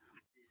this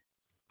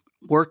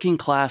working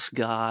class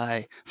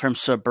guy from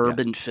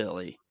suburban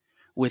Philly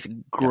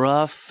with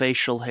gruff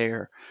facial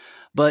hair,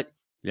 but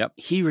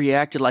he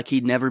reacted like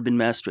he'd never been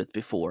messed with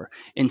before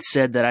and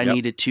said that I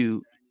needed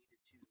to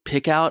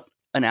pick out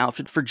an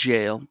outfit for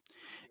jail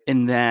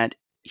and that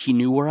he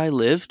knew where I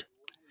lived.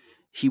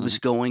 He was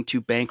going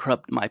to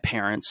bankrupt my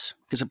parents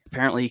because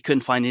apparently he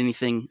couldn't find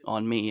anything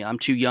on me. I'm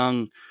too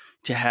young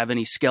to have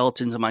any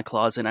skeletons in my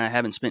closet, and I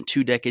haven't spent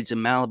 2 decades in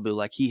Malibu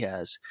like he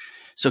has.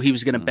 So he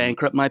was going to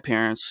bankrupt my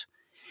parents,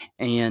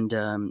 and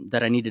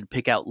that I needed to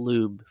pick out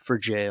lube for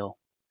jail.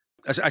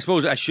 I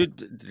suppose I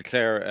should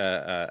declare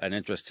an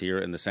interest here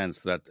in the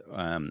sense that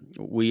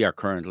we are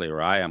currently,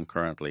 or I am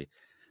currently,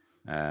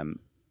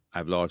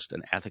 I've lodged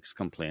an ethics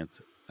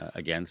complaint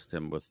against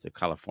him with the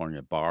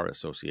California Bar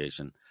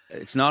Association.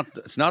 It's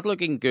not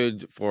looking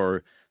good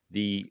for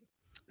the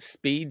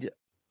speed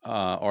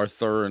or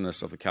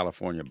thoroughness of the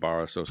California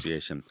Bar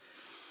Association,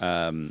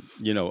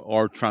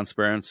 or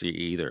transparency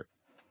either.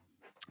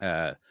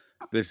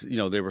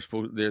 They were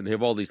supposed. They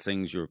have all these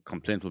things. Your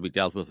complaint will be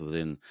dealt with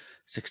within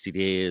 60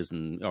 days,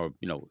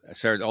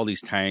 all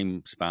these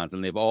time spans,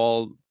 and they've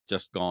all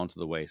just gone to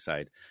the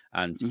wayside.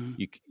 And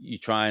you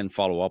try and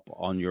follow up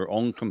on your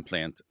own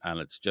complaint, and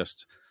it's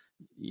just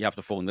you have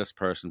to phone this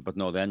person, but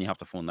no, then you have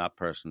to phone that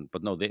person,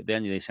 but no,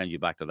 then they send you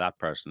back to that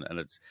person, and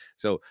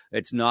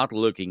it's not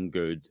looking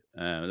good.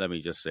 Let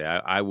me just say,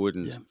 I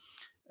wouldn't.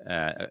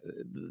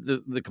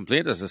 The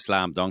complaint is a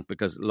slam dunk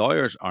because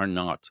lawyers are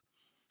not.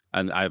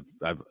 And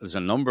there's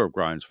a number of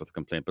grounds for the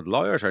complaint, but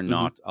lawyers are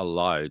not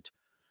allowed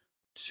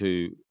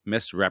to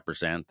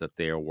misrepresent that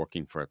they are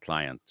working for a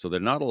client. So they're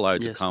not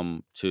allowed to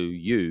come to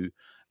you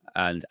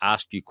and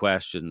ask you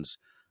questions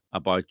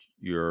about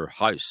your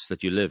house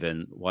that you live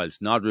in,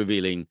 whilst not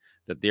revealing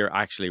that they're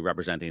actually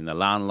representing the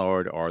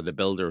landlord or the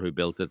builder who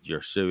built it.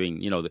 You're suing.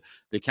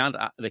 They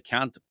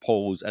can't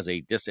pose as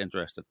a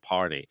disinterested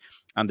party,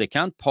 and they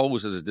can't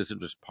pose as a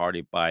disinterested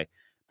party by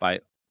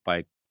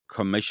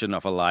commission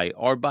of a lie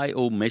or by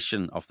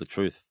omission of the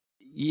truth.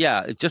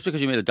 Yeah, just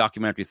because you made a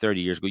documentary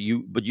 30 years ago,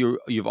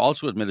 you've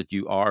also admitted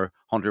you are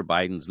Hunter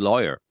Biden's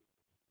lawyer,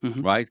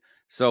 right?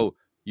 So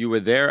you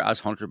were there as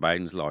Hunter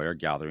Biden's lawyer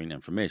gathering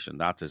information.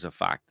 That is a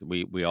fact.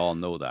 We all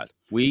know that.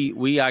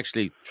 We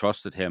actually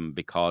trusted him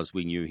because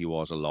we knew he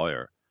was a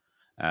lawyer,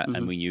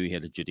 and we knew he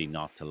had a duty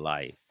not to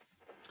lie.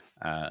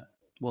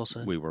 Well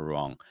said. We were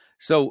wrong.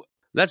 So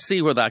let's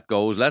see where that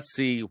goes. Let's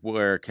see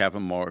where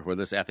where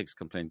this ethics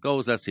complaint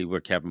goes. Let's see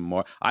where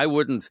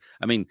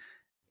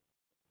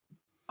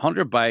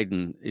Hunter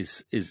Biden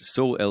is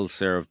so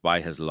ill-served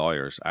by his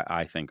lawyers,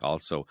 I think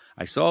also.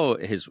 I saw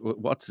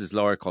what's his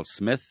lawyer called,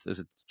 Smith? Is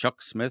it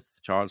Chuck Smith?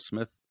 Charles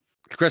Smith?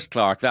 Chris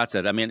Clark, that's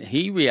it. I mean,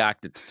 he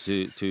reacted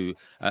to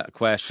a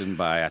question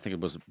by, I think it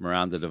was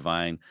Miranda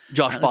Devine.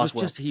 Josh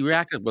Boswell. He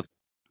reacted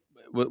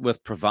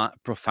with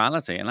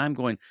profanity. And I'm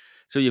going,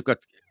 so you've got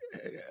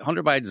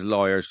Hunter Biden's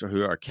lawyers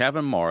who are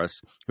Kevin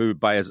Morris, who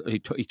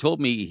he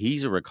told me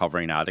he's a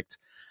recovering addict,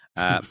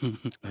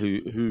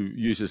 who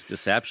uses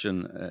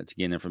deception to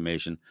gain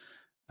information.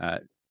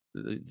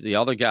 The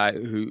other guy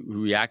who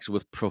reacts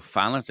with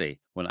profanity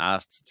when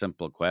asked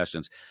simple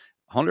questions.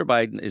 Hunter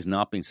Biden is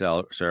not being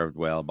served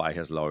well by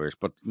his lawyers,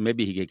 but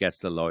maybe he gets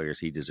the lawyers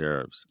he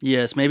deserves.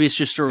 Yes, maybe it's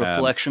just a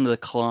reflection of the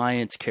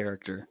client's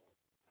character.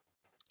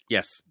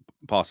 Yes,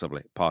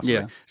 possibly.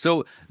 Yeah.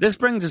 So this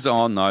brings us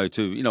on now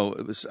to,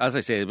 it was, as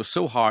I say, it was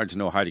so hard to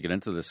know how to get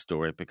into this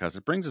story, because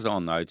it brings us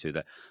on now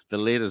to the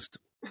latest,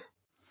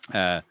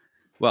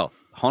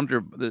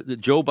 Hunter, the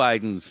Joe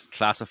Biden's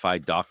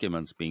classified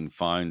documents being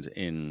found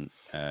in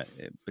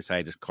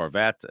beside his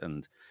Corvette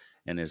and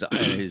in his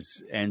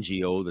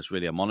NGO that's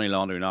really a money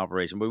laundering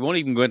operation. But we won't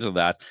even go into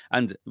that.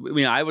 And I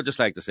mean, I would just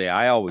like to say,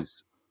 I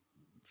always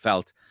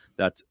felt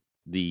that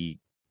the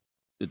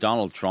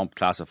Donald Trump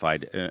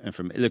classified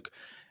information. Look,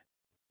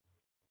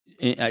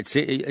 I'd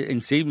say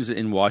it seems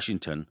in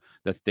Washington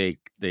that they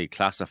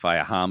classify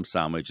a ham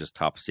sandwich as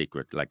top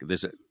secret. Like,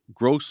 there's a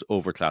gross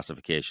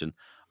overclassification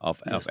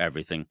of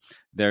everything.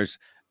 There's,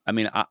 I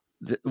mean,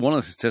 one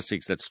of the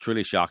statistics that's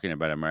truly shocking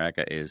about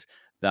America is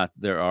that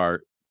there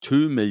are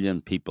 2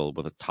 million people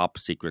with a top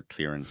secret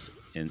clearance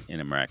in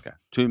America.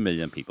 2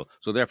 million people.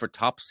 So therefore,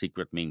 top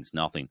secret means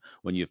nothing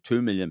when you have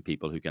 2 million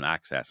people who can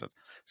access it.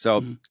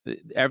 So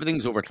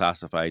everything's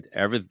overclassified.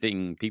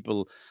 Everything,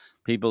 people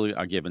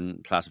are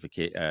given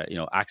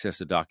access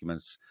to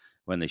documents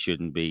when they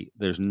shouldn't be.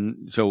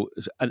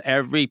 And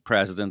every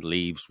president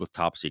leaves with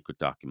top secret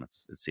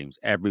documents. It seems,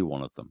 every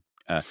one of them.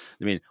 I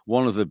mean,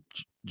 one of the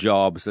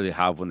jobs that they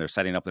have when they're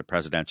setting up their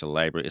presidential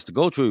library is to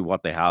go through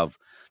what they have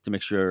to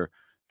make sure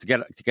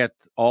to get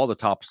all the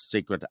top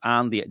secret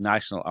and the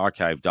National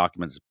Archive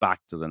documents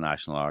back to the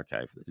National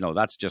Archive.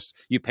 That's just,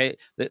 you pay.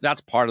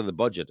 That's part of the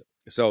budget.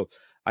 So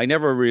I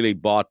never really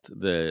bought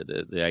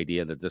the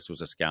idea that this was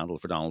a scandal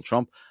for Donald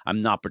Trump.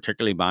 I'm not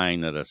particularly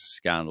buying that it's a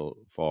scandal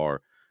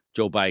for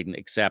Joe Biden,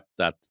 except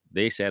that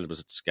they said it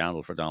was a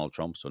scandal for Donald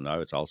Trump. So now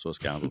it's also a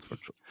scandal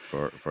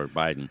for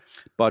Biden.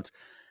 But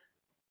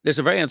there's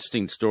a very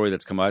interesting story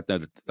that's come out now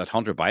that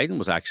Hunter Biden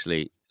was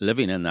actually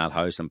living in that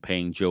house and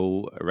paying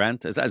Joe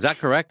rent. Is that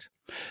correct?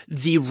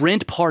 The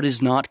rent part is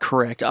not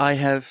correct. I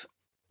have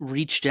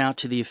reached out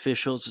to the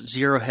officials,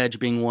 Zero Hedge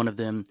being one of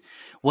them.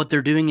 What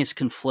they're doing is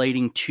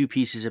conflating two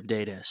pieces of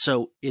data.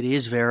 So it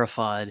is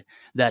verified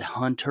that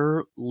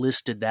Hunter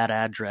listed that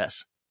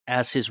address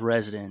as his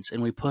residence,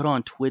 and we put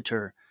on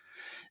Twitter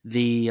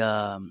the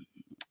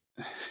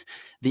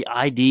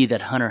ID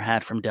that Hunter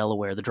had from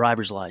Delaware, the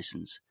driver's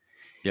license.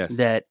 Yes.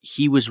 That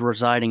he was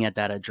residing at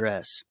that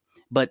address.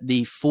 But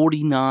the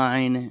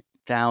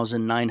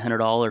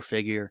 $49,900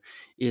 figure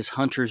is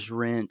Hunter's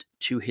rent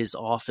to his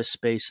office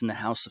space in the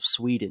House of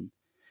Sweden,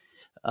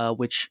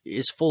 which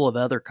is full of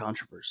other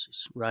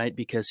controversies, right?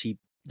 Because he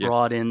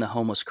brought in the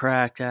homeless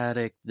crack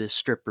addict, the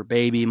stripper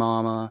baby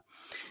mama.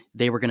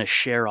 They were going to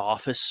share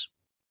office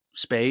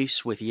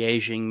space with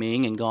Ye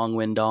Jingming and Gong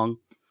Wendong.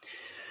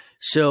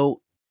 So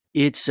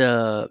it's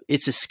a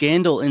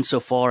scandal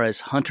insofar as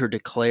Hunter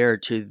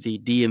declared to the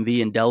DMV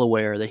in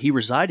Delaware that he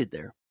resided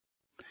there.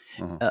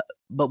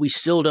 But we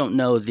still don't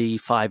know the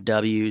 5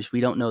 Ws. We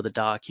don't know the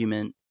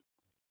document.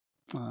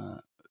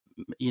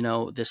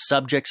 The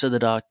subjects of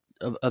the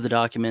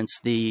documents,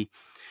 the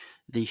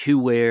who,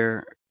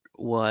 where,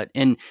 what.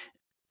 And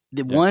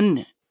the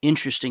one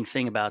interesting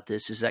thing about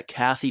this is that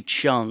Kathy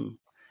Chung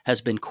has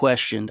been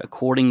questioned,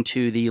 according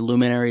to the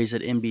luminaries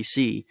at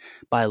NBC,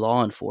 by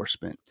law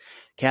enforcement.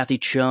 Kathy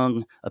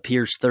Chung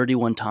appears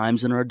 31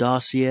 times in our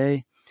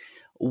dossier.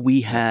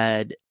 We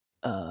had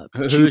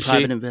two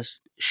private investigators.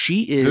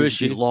 She is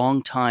the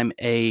longtime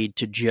aide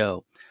to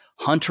Joe.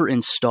 Hunter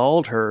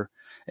installed her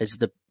as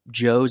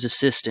Joe's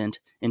assistant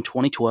in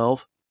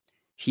 2012.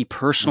 He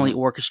personally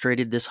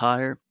orchestrated this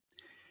hire.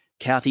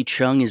 Kathy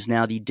Chung is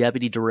now the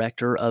deputy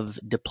director of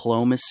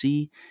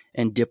diplomacy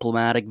and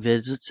diplomatic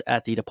visits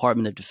at the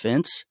Department of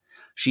Defense.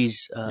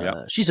 She's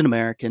an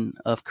American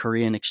of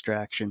Korean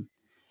extraction.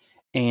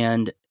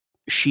 And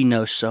she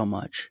knows so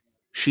much.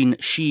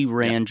 She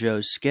ran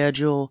Joe's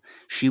schedule.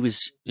 She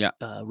was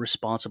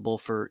responsible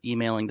for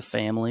emailing the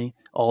family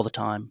all the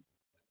time.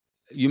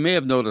 You may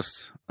have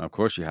noticed, of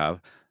course you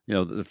have,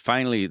 that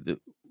finally the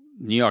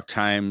New York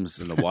Times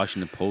and the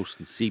Washington Post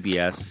and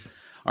CBS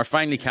are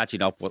finally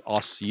catching up with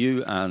us,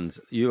 you and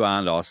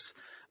us,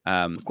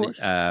 of course.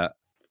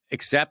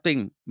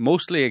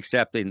 mostly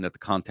accepting that the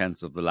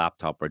contents of the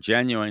laptop are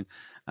genuine,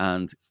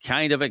 and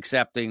kind of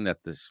accepting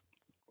that there's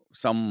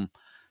some.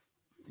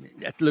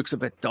 It looks a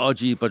bit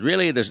dodgy, but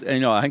really there's,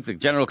 I think the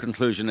general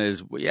conclusion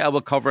is,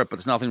 we'll cover it, but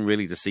there's nothing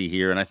really to see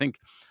here. And I think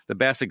the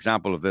best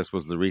example of this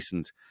was the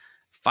recent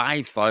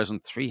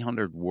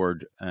 5,300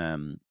 word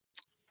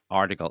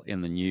article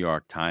in the New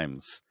York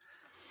Times,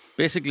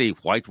 basically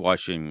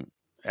whitewashing,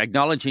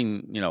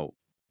 acknowledging, the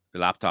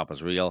laptop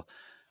is real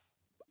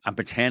and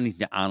pretending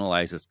to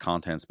analyze its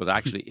contents, but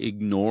actually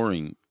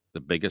ignoring the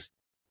biggest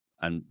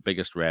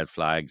red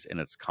flags in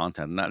its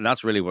content. And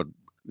that's really what,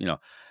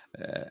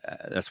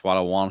 that's what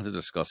I wanted to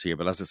discuss here.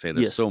 But as I say,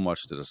 there's so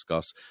much to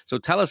discuss. So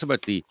tell us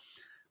about the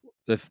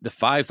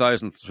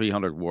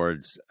 5,300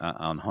 words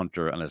on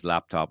Hunter and his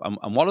laptop.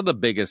 And what are the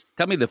biggest?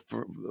 Tell me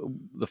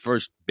the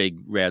first big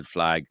red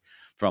flag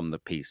from the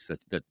piece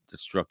that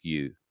struck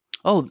you.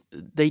 Oh,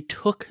 they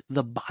took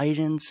the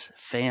Biden's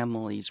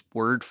family's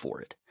word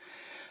for it.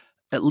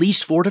 At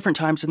least 4 different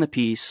times in the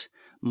piece,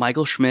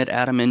 Michael Schmidt,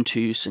 Adam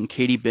Intus, and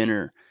Katie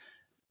Benner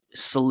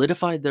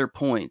solidified their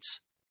points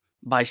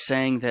by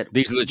saying that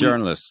these are the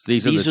journalists.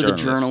 These are the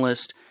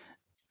journalists.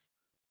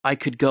 I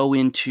could go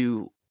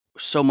into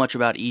so much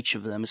about each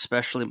of them,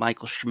 especially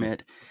Michael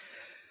Schmidt,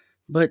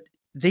 but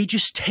they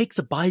just take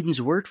the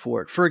Biden's word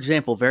for it. For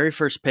example, very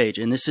first page,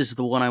 and this is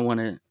the one I want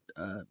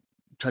to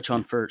touch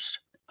on first.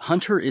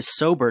 Hunter is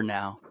sober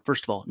now.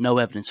 First of all, no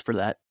evidence for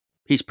that.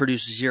 He's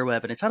produced 0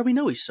 evidence. How do we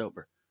know he's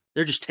sober?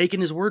 They're just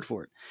taking his word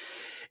for it.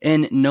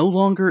 And no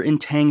longer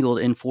entangled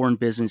in foreign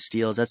business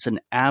deals. That's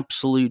an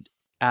absolute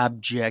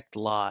abject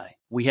lie.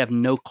 We have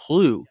no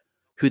clue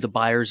who the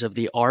buyers of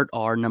the art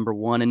are, number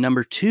one. And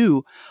number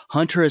two,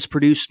 Hunter has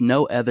produced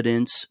no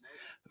evidence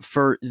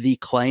for the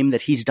claim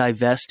that he's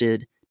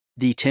divested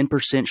the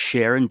 10%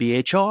 share in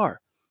BHR.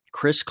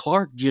 Chris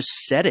Clark just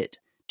said it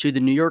to the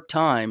New York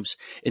Times,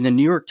 and the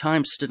New York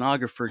Times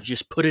stenographer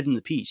just put it in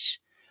the piece.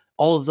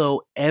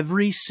 Although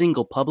every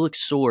single public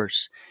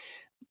source,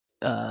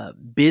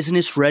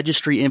 business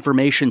registry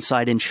information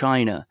site in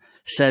China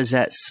says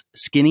that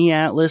Skinny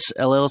Atlas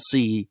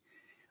LLC,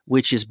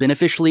 which is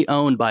beneficially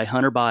owned by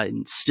Hunter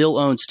Biden, still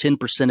owns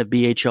 10% of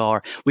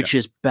BHR, which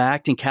is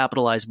backed and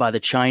capitalized by the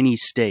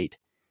Chinese state.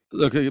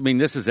 Look, I mean,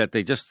 this is it.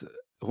 They just,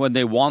 when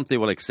they want, they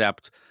will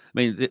accept. I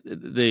mean,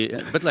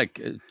 a bit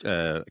like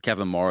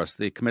Kevin Morris,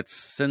 they commit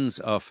sins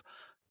of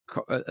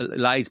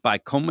lies by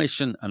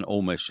commission and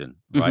omission,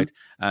 right?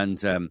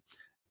 And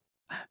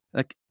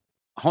like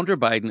Hunter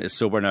Biden is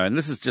sober now, and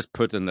this is just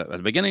put in at the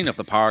beginning of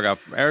the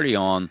paragraph early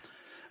on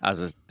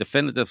as a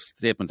definitive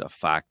statement of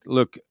fact.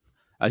 Look,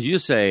 as you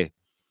say, I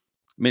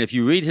mean, if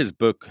you read his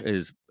book,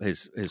 his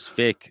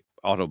fake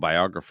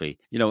autobiography,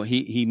 you know,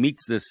 he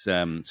meets this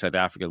South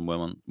African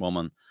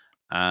woman,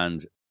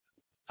 and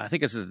I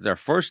think it's their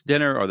first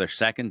dinner or their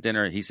second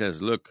dinner. He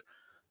says, "Look,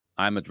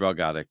 I'm a drug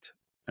addict,"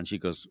 and she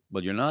goes,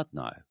 "Well, you're not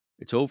now.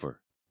 It's over."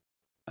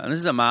 And this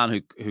is a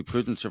man who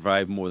couldn't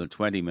survive more than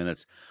 20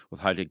 minutes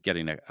without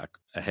getting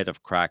a hit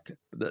of crack.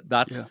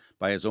 That's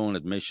by his own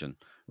admission,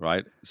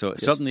 right? So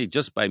suddenly,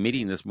 just by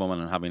meeting this woman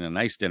and having a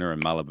nice dinner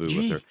in Malibu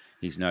with her,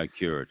 he's now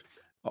cured.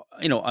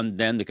 You know, and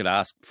then they could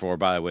ask for,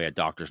 by the way, a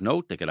doctor's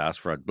note. They could ask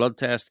for a blood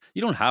test.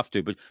 You don't have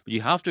to, but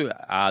you have to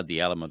add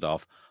the element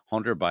of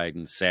Hunter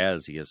Biden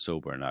says he is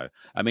sober now.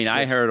 I mean,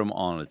 I heard him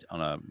on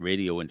a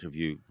radio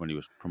interview when he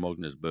was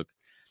promoting his book.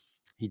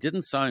 He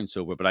didn't sound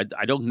sober, but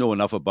I don't know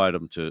enough about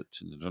him to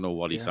know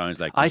what he sounds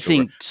like. I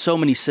think so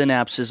many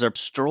synapses are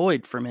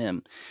destroyed from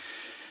him,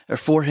 or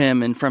for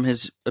him, and from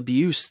his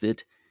abuse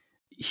that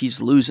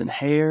he's losing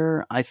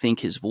hair. I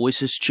think his voice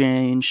has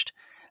changed.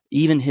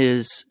 Even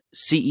his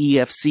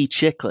CEFC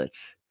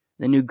chiclets,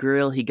 the new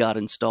grill he got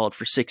installed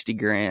for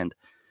 $60,000,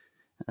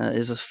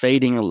 is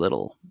fading a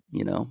little,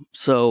 you know.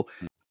 So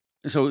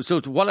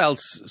what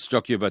else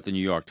struck you about the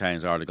New York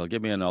Times article?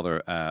 Give me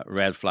another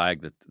red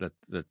flag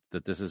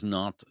that this is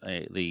not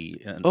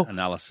the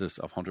analysis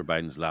of Hunter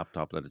Biden's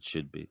laptop that it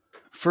should be.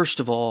 First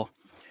of all,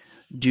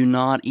 do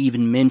not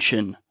even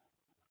mention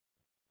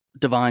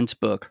Devine's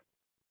book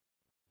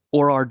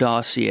or our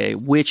dossier,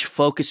 which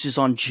focuses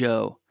on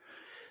Joe.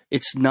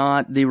 It's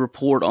not the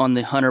report on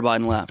the Hunter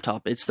Biden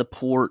laptop. It's the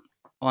report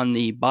on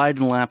the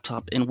Biden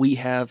laptop, and we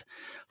have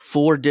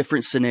 4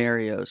 different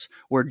scenarios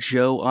where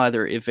Joe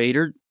either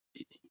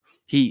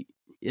he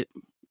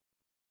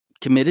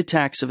committed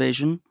tax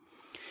evasion,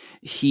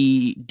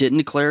 he didn't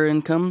declare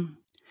income,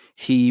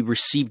 he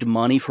received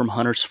money from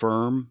Hunter's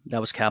firm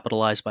that was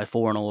capitalized by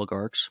foreign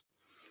oligarchs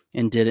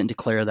and didn't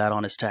declare that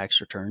on his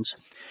tax returns.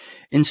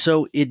 And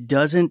so it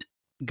doesn't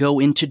go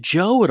into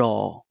Joe at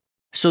all.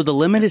 So the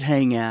limited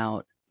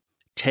hangout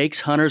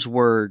takes Hunter's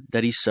word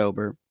that he's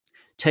sober,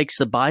 takes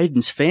the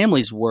Biden's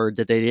family's word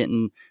that they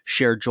didn't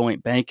share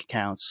joint bank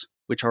accounts,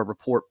 which our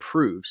report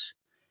proves.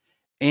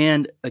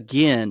 And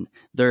again,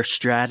 their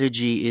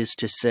strategy is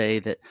to say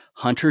that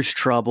Hunter's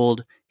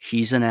troubled,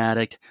 he's an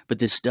addict, but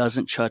this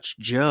doesn't touch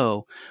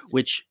Joe,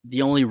 which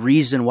the only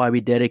reason why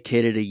we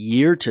dedicated a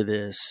year to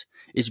this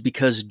is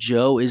because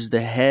Joe is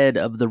the head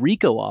of the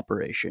RICO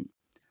operation.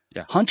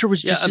 Yeah. Hunter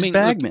was just his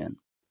bagman.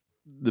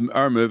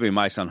 Our movie,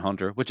 My Son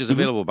Hunter, which is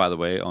available, by the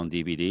way, on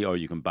DVD, or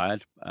you can buy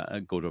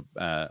it. Go to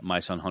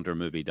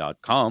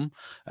mysonhuntermovie.com.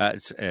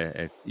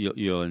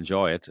 You'll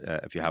enjoy it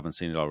if you haven't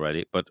seen it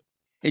already. But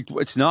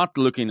it's not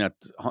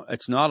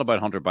it's not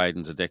about Hunter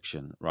Biden's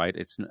addiction, right?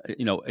 It's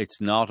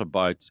not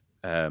about.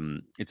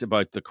 It's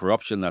about the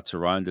corruption that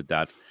surrounded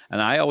that.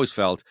 And I always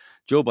felt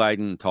Joe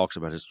Biden talks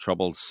about his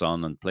troubled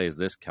son and plays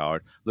this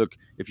card. Look,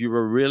 if you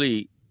were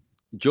really.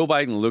 Joe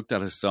Biden looked at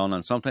his son,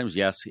 and sometimes,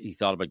 yes, he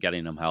thought about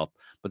getting him help.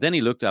 But then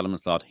he looked at him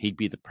and thought he'd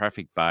be the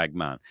perfect bag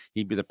man.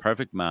 He'd be the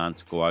perfect man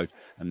to go out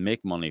and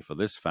make money for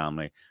this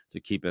family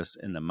to keep us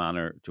in the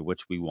manner to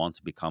which we want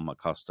to become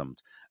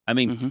accustomed. I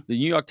mean, the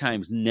New York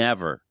Times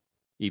never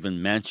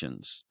even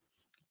mentions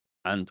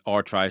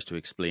or tries to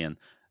explain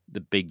the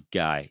big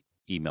guy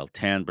email,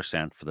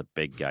 10% for the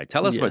big guy.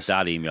 Tell us about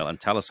that email, and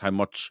tell us how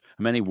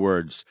many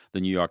words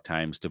the New York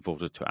Times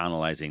devoted to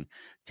analyzing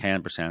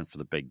 10% for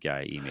the big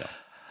guy email.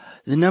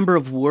 The number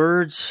of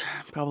words,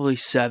 probably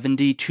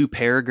 72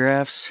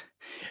 paragraphs.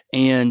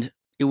 And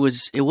it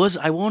was,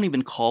 I won't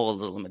even call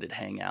it a limited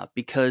hangout,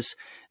 because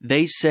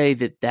they say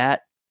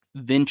that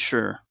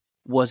venture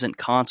wasn't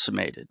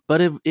consummated,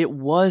 but it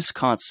was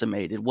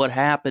consummated. What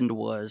happened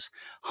was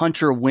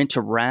Hunter went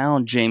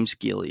around James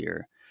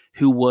Gillier,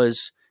 who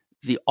was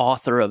the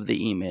author of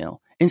the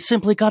email, and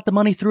simply got the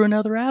money through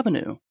another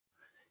avenue.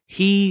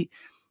 He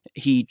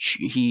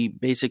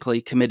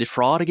basically committed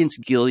fraud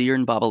against Gillier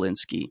and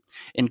Bobulinski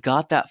and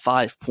got that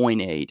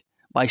 5.8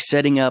 by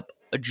setting up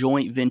a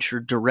joint venture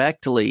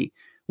directly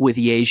with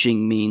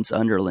Yejing Means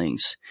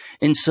underlings.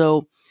 And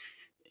so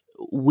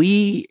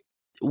we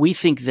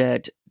think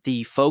that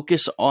the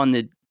focus on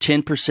the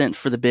 10%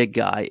 for the big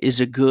guy is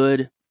a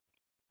good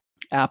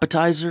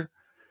appetizer,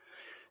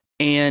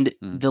 and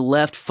the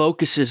left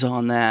focuses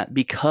on that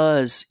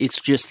because it's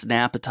just an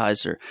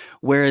appetizer,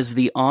 whereas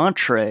the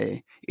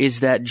entree is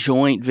that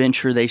joint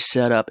venture they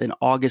set up in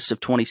August of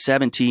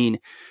 2017,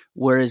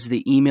 whereas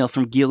the email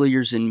from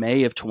Gillier's in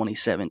May of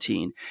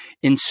 2017.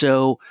 And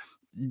so,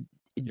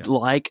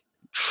 like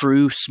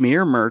true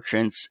smear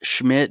merchants,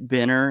 Schmidt,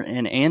 Benner,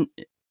 and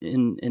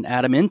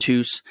Adam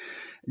Intus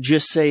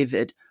just say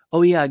that,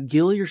 oh yeah,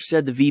 Gillier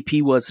said the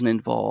VP wasn't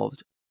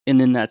involved, and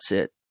then that's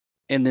it.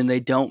 And then they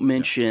don't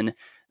mention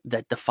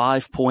that the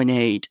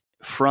 5.8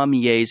 from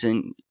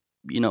Yejing,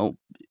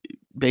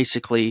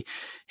 basically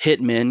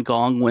hitmen,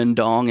 Gong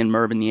Wendong and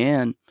Mervyn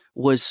Yan,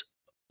 was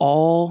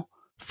all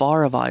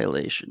FARA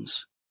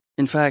violations.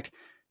 In fact,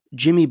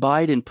 Jimmy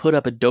Biden put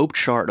up a dope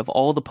chart of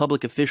all the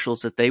public officials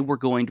that they were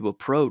going to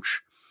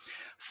approach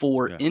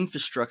for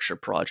infrastructure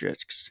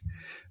projects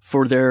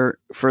for their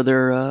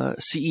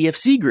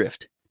CEFC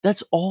grift.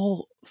 That's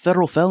all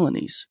federal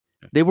felonies.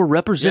 They were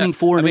representing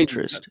foreign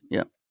interest.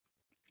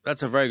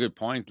 That's a very good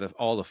point.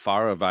 All the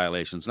FARA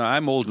violations. Now,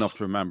 I'm old enough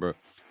to remember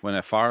when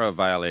a FARA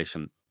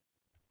violation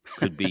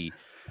could be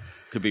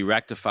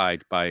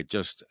rectified by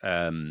just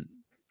correcting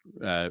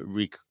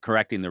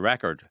the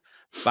record.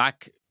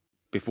 Back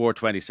before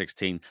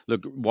 2016,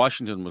 look,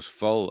 Washington was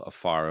full of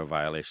FARA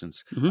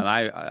violations, and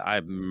I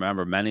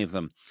remember many of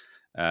them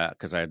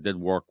because I did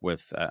work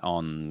with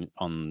on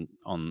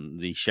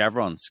the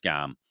Chevron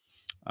scam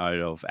out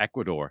of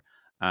Ecuador.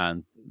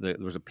 And there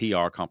was a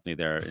PR company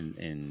there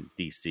in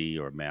DC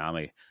or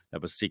Miami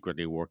that was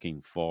secretly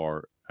working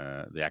for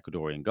the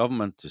Ecuadorian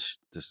government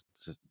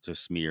to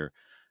smear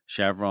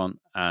Chevron,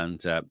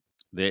 and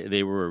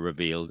they were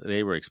revealed,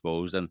 they were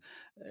exposed, and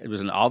it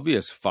was an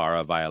obvious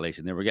FARA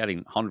violation. They were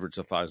getting hundreds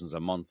of thousands a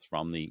month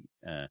from the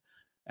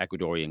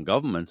Ecuadorian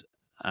government,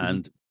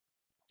 and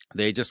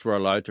they just were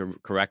allowed to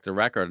correct the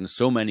record. And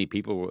so many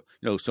people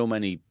were, so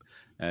many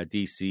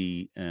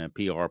DC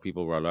PR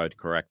people were allowed to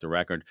correct the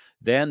record.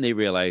 Then they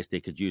realized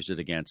they could use it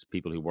against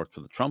people who worked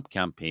for the Trump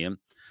campaign,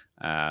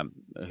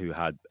 who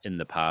had in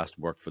the past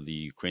worked for the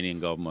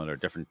Ukrainian government or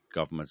different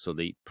governments. So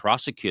they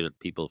prosecuted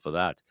people for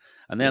that.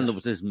 And then there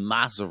was this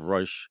massive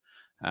rush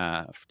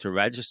to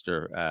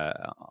register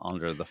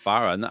under the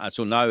FARA. And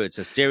so now it's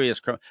a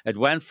serious crime. It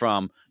went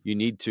from you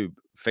need to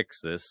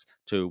fix this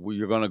to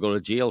you're going to go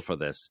to jail for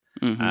this.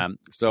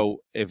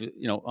 So if,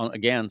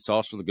 again,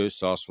 sauce for the goose,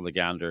 sauce for the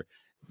gander,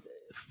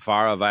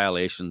 FARA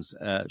violations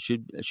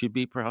should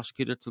be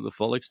prosecuted to the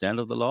full extent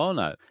of the law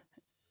now.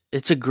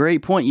 It's a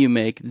great point you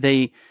make.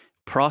 They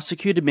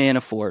prosecuted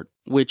Manafort,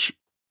 which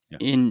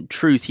in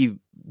truth he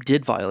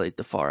did violate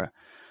the FARA.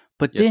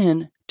 But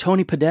then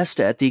Tony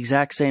Podesta at the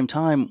exact same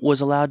time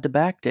was allowed to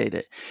backdate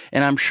it.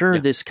 And I'm sure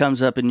this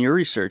comes up in your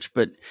research,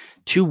 but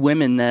two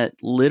women that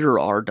litter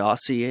our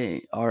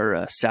dossier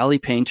are Sally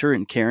Painter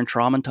and Karen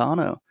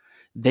Tramontano.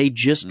 They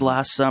just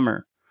last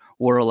summer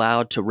were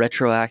allowed to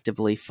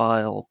retroactively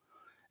file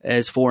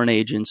as foreign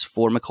agents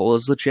for Mykola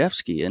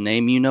Zlochevsky, a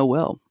name you know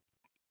well.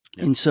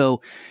 And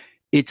so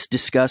it's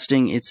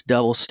disgusting. It's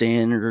double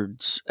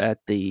standards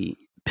at the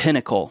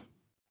pinnacle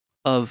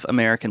of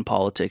American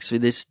politics.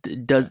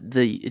 It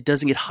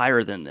doesn't get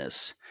higher than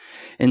this.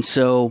 And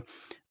so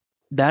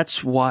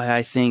that's why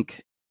I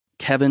think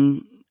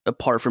Kevin,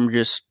 apart from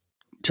just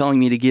telling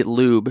me to get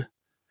lube,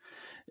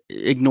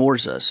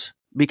 ignores us,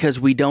 because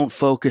we don't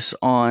focus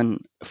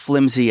on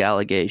flimsy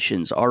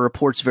allegations. Our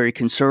report's very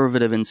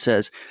conservative and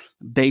says,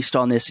 based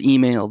on this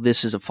email,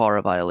 this is a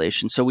FARA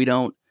violation. So we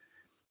don't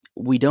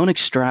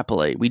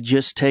extrapolate. We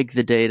just take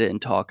the data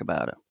and talk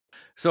about it.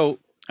 So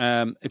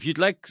if you'd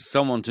like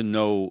someone to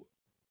know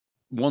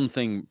one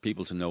thing,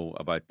 people to know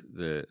about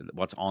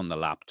what's on the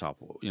laptop,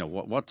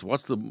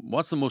 what's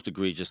the most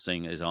egregious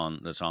thing that's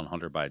on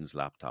Hunter Biden's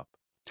laptop?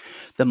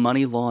 The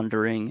money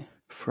laundering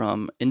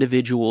from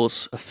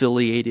individuals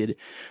affiliated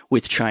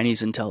with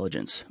Chinese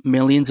intelligence.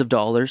 Millions of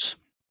dollars.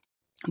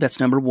 That's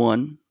number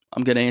one.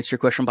 I'm going to answer your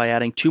question by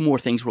adding two more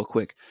things real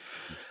quick.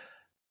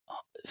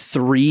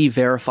 3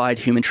 verified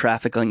human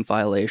trafficking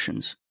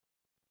violations.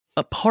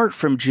 Apart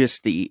from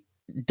just the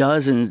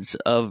dozens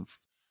of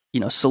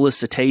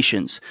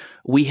solicitations.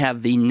 We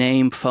have the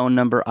name, phone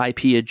number,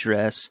 IP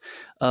address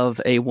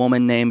of a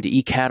woman named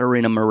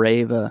Ekaterina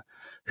Mareva,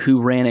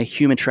 who ran a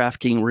human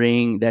trafficking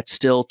ring that's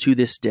still to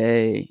this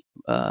day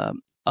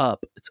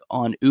up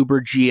on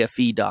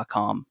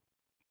ubergfe.com.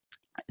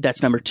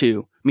 That's number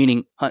 2,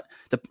 meaning,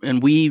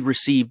 and we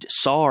received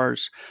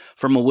SARS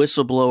from a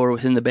whistleblower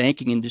within the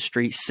banking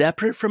industry,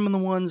 separate from the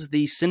ones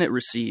the Senate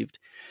received,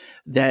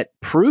 that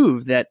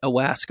proved that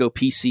Owasco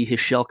PC, his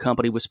shell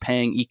company, was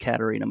paying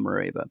Ekaterina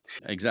Mareva.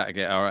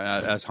 Exactly. Or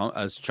as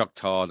Chuck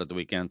Todd at the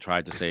weekend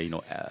tried to say,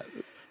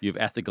 you have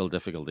ethical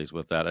difficulties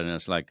with that, and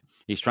it's like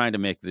he's trying to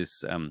make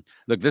this.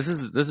 Look, this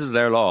is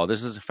their law.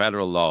 This is a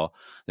federal law.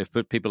 They've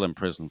put people in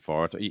prison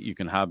for it. You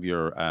can have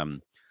your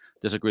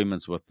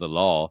disagreements with the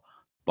law,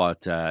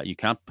 but you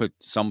can't put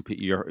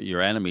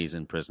your enemies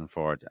in prison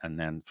for it, and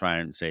then try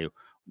and say,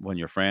 when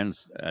your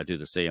friends do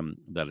the same,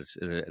 that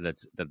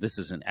this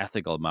is an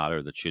ethical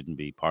matter that shouldn't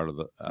be part of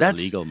the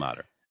legal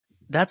matter.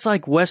 That's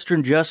like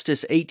Western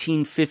justice,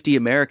 1850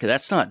 America.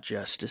 That's not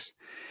justice.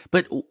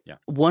 But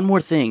one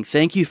more thing.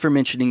 Thank you for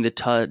mentioning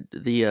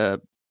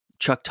the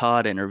Chuck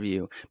Todd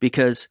interview,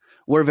 because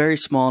we're a very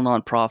small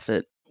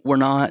nonprofit. We're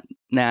not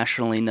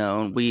nationally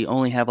known. We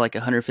only have like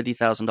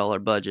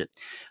 $150,000 budget.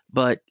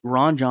 But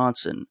Ron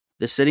Johnson,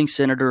 the sitting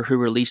senator who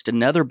released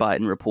another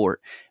Biden report,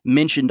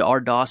 mentioned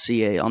our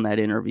dossier on that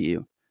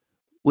interview,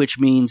 which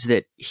means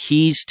that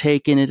he's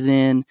taken it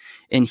in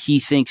and he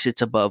thinks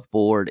it's above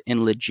board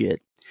and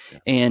legit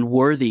and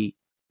worthy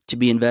to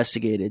be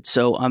investigated.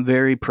 So I'm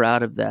very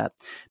proud of that,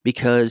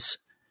 because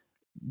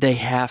they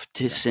have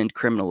to send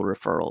criminal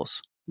referrals.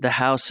 The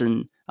House,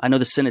 and I know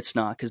the Senate's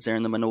not because they're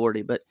in the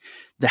minority, but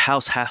the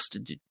House has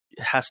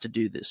to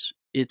do this.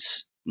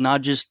 It's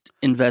not just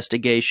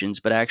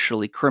investigations, but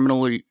actually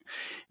criminally,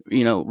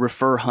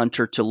 refer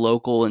Hunter to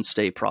local and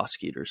state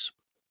prosecutors.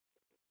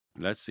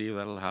 Let's see if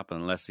that'll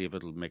happen. Let's see if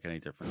it'll make any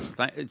difference.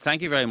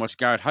 Thank you very much,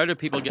 Garrett. How do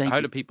people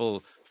do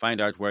people find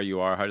out where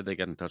you are? How do they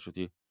get in touch with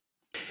you?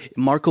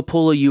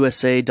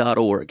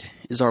 MarcoPoloUSA.org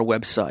is our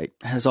website.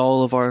 It has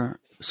all of our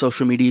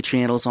social media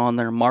channels on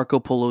there.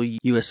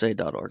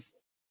 MarcoPoloUSA.org.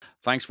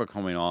 Thanks for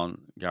coming on,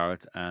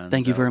 Garrett. And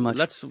thank you very much.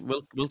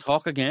 We'll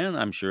talk again,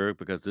 I'm sure,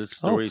 because this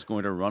story is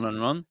going to run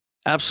and run.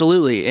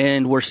 Absolutely,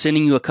 and we're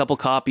sending you a couple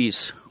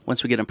copies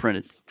once we get them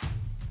printed.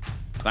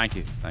 Thank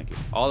you.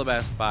 All the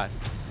best. Bye.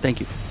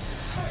 Thank you.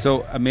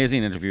 So,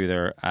 amazing interview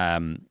there.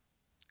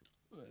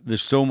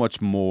 There's so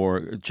much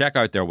more. Check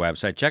out their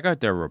website. Check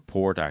out their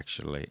report,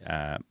 actually,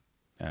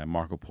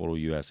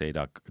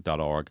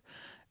 MarcoPoloUSA.org.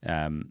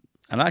 And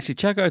actually,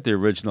 check out the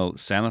original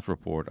Senate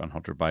report on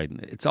Hunter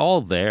Biden. It's all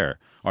there.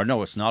 Or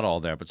no, it's not all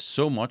there, but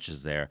so much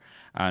is there.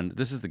 And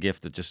this is the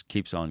gift that just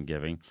keeps on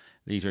giving.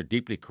 These are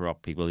deeply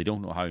corrupt people. They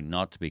don't know how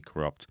not to be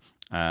corrupt.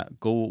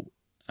 Go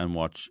and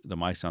watch the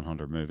My Son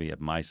Hunter movie at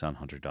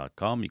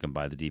mysonhunter.com. You can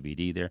buy the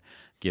DVD there,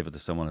 give it to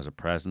someone as a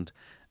present.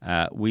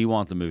 We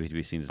want the movie to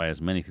be seen by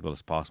as many people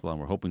as possible,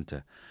 and we're hoping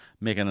to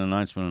make an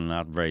announcement on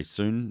that very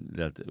soon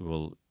that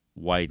will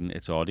widen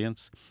its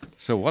audience.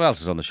 So what else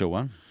is on the show,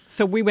 Juan?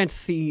 So we went to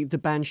see The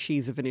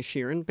Banshees of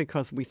Inisherin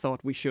because we thought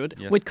we should,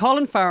 with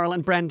Colin Farrell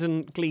and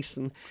Brendan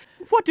Gleeson.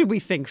 What did we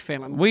think,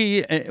 Phelan?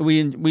 We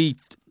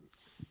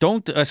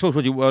don't. I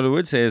suppose what I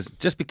would say is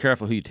just be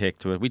careful who you take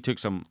to it. We took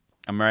some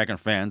American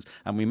friends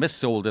and we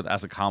missold it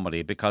as a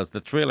comedy because the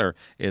trailer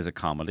is a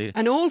comedy.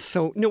 And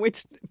also,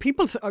 it's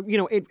people.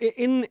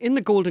 In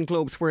the Golden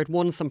Globes where it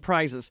won some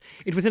prizes,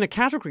 it was in a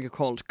category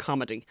called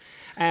comedy.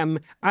 I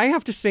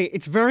have to say,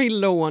 it's very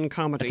low on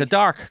comedy. It's a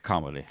dark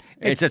comedy.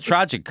 It's a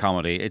tragic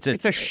comedy. It's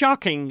a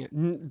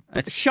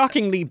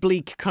shockingly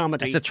bleak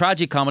comedy. It's a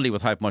tragic comedy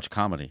without much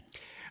comedy.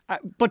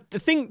 But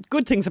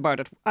good things about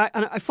it.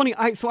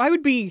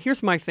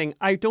 Here's my thing.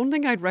 I don't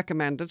think I'd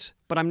recommend it,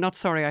 but I'm not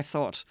sorry I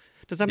saw it.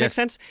 Does that make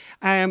sense?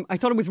 I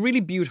thought it was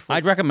really beautiful.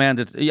 I'd recommend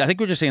it. I think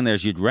what you're saying there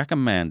is you'd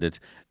recommend it,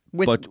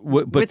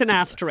 with an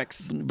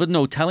asterisk. But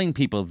no, telling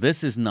people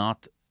this is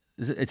not.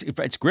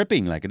 It's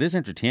gripping, like it is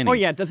entertaining. Oh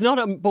yeah, there's not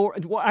a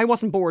bored. I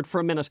wasn't bored for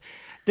a minute.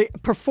 The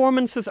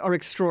performances are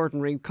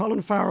extraordinary.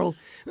 Colin Farrell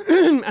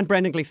and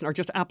Brendan Gleeson are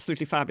just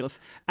absolutely fabulous,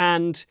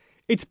 and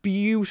it's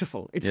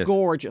beautiful. It's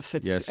gorgeous.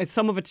 It's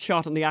some of it's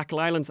shot on the Achill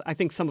Islands. I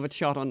think some of it's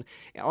shot on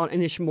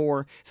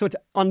Inishmore. So it's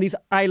on these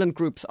island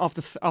groups off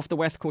the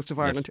west coast of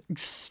Ireland.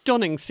 Yes.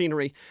 Stunning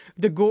scenery,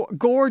 the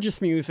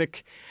gorgeous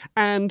music,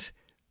 and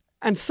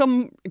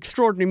some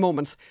extraordinary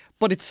moments.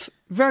 But it's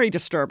very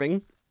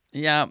disturbing.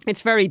 Yeah,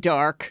 it's very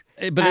dark.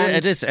 But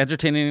it is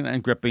entertaining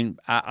and gripping.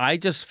 I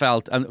just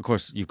felt, and of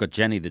course, you've got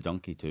Jenny the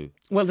donkey too.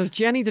 Well, there's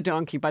Jenny the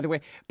donkey. By the way,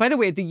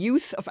 the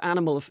use of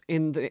animals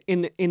in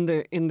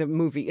the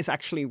movie is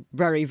actually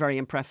very, very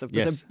impressive.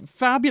 There's a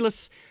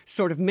fabulous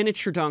sort of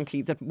miniature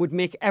donkey that would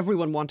make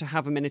everyone want to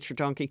have a miniature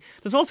donkey.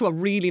 There's also a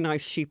really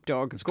nice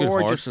sheepdog, it's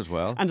gorgeous, good horse as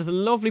well. And there's a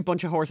lovely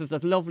bunch of horses.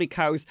 There's lovely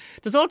cows.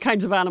 There's all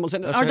kinds of animals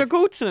in it. Are there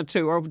goats in it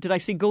too, or did I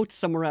see goats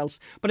somewhere else?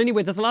 But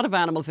anyway, there's a lot of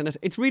animals in it.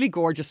 It's really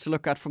gorgeous to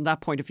look at from that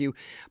point of view.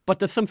 But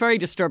there's some very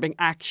disturbing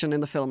action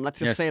in the film. Let's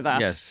just say that.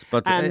 Yes,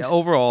 but and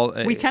overall,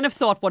 we kind of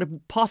thought what it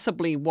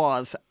possibly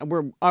was.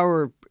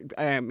 Our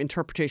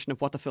interpretation of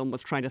what the film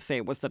was trying to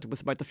say was that it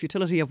was about the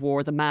futility of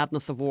war, the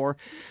madness of war,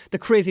 the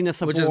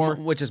craziness of war.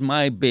 Which is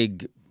my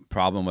big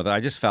problem with it.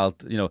 I just felt,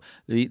 there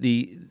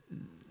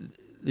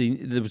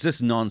was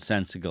this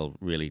nonsensical,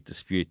 really,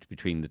 dispute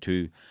between the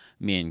two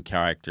main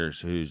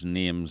characters whose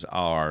names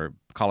are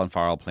Colin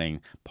Farrell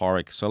playing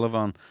Porrick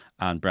Sullivan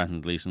and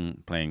Brendan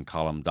Gleeson playing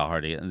Colm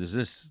Doherty. And there's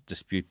this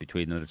dispute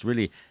between them.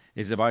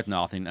 It's about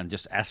nothing and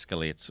just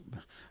escalates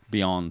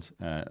beyond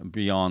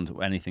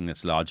anything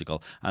that's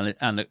logical.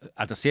 And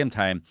at the same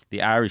time,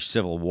 the Irish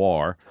Civil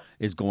War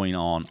is going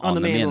on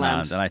the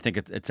mainland. And I think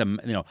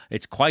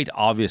it's quite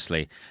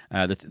obviously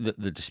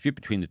the dispute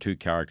between the two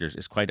characters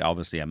is quite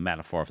obviously a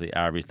metaphor for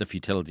the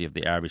futility of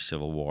the Irish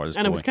Civil War.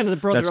 And it was kind of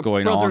the brother that's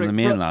going on the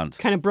mainland,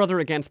 kind of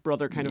brother against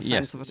brother kind of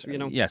sense of it.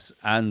 Yes,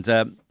 and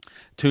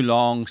two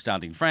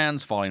long-standing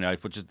friends falling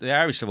out. Which the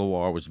Irish Civil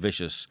War was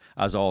vicious,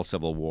 as all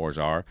civil wars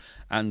are,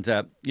 and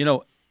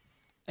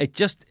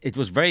it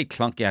was very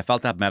clunky. I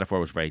felt that metaphor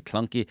was very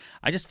clunky.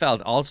 I just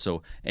felt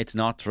also it's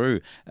not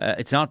true.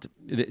 It's not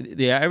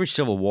the Irish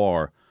Civil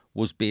War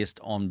was based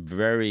on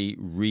very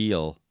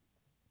real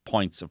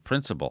points of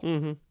principle.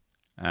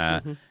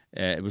 Mm-hmm.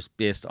 It was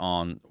based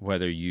on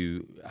whether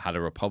you had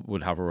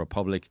would have a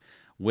republic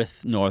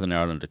with Northern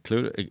Ireland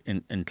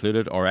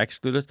included or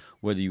excluded,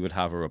 whether you would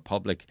have a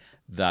republic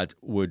that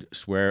would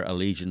swear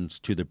allegiance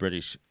to the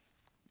British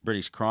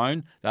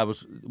Crown. That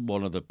was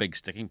one of the big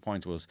sticking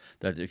points, was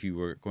that if you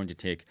were going to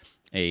take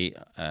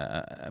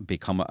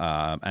become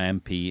an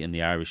MP in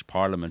the Irish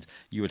Parliament,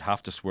 you would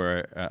have to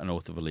swear an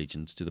oath of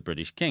allegiance to the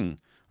British King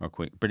or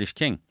British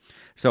King.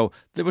 So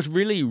there was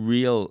really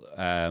real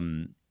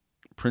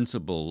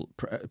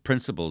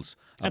principles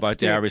about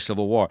the Irish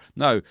Civil War.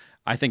 Now,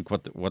 I think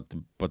what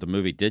the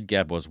movie did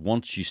get was,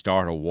 once you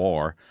start a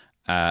war,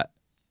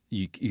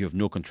 you have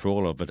no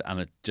control of it, and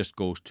it just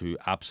goes to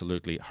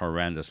absolutely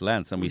horrendous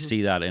lengths. And we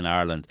see that in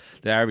Ireland.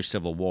 The Irish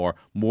Civil War,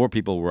 more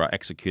people were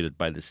executed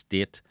by the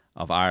state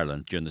of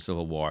Ireland during the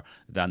Civil War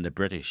than the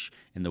British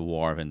in the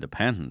War of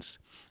Independence.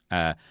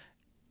 And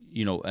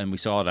we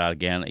saw that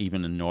again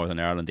even in Northern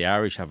Ireland. The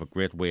Irish have a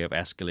great way of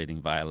escalating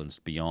violence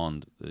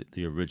beyond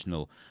the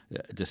original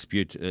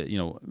dispute.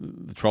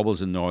 The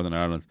troubles in Northern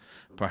Ireland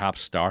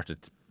perhaps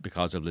started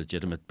because of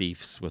legitimate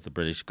beefs with the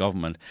British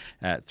government.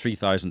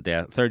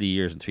 30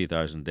 years and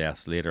 3,000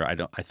 deaths later,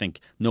 I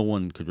think no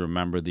one could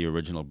remember the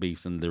original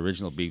beefs, and the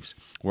original beefs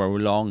were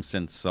long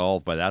since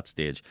solved by that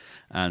stage.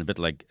 And a bit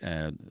like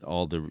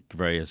all the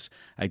various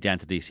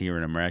identities here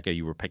in America,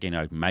 you were picking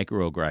out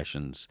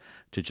microaggressions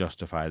to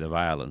justify the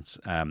violence.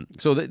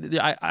 So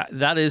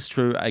that is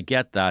true. I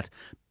get that,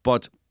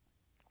 but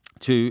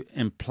to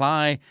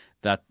imply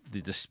that the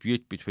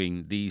dispute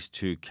between these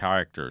two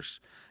characters,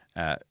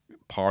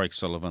 Porrick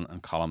Sullivan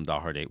and Colm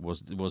Doherty,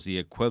 was the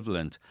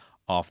equivalent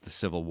of the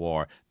Civil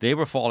War. They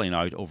were falling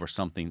out over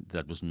something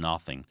that was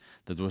nothing,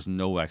 that there was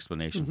no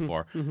explanation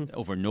for,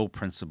 over no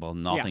principle,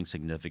 nothing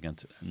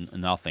significant,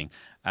 nothing.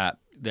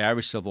 The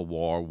Irish Civil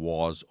War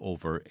was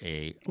over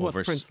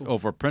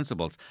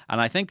principles, and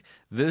I think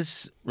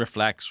this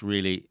reflects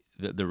really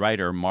the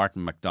writer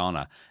Martin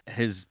McDonagh,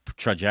 his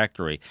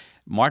trajectory.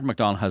 Martin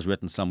McDonagh has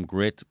written some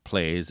great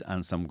plays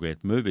and some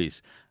great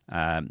movies.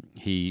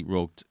 He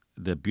wrote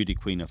The Beauty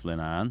Queen of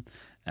Leenane,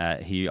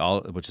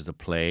 which is a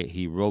play.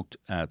 He wrote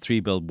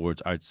 3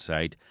 Billboards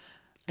Outside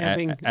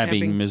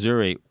Ebbing,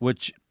 Missouri,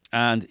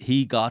 and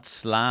he got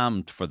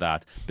slammed for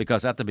that,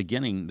 because at the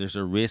beginning there's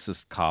a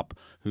racist cop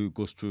who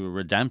goes through a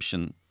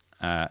redemption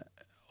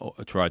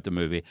throughout the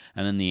movie,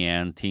 and in the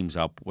end teams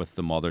up with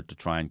the mother to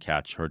try and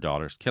catch her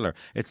daughter's killer.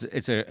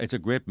 It's a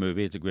great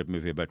movie. It's a great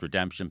movie about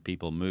redemption,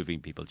 people moving,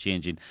 people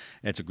changing.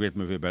 It's a great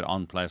movie about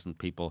unpleasant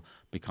people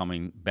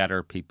becoming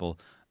better people.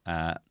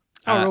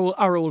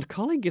 Our old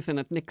colleague is in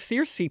it. Nick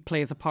Searcy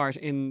plays a part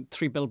in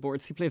 3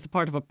 Billboards. He plays a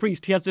part of a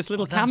priest. He has this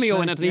little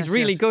cameo in it, and he's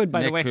really good,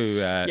 by the way.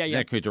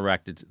 Nick, who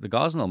directed the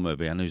Gosnell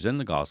movie and who's in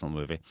the Gosnell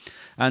movie.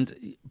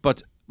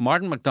 But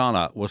Martin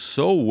McDonagh was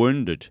so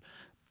wounded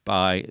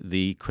by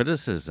the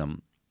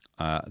criticism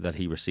that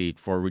he received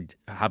for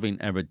having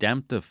a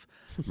redemptive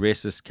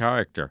racist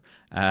character.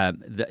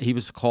 That he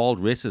was called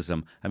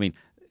racism. I mean,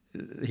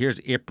 here's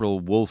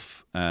April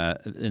Wolfe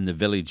in The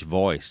Village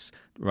Voice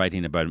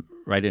writing about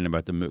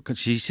the movie.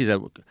 She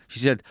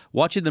said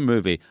watching the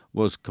movie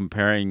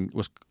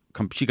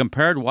she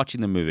compared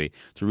watching the movie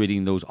to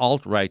reading those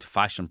alt-right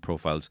fashion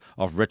profiles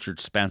of Richard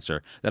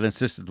Spencer that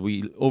insisted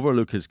we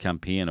overlook his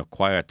campaign of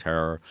quiet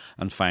terror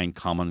and find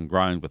common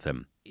ground with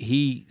him.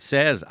 He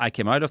says, I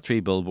came out of 3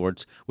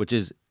 Billboards, which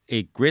is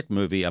a great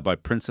movie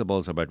about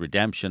principles, about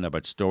redemption,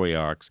 about story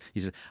arcs. He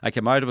says, I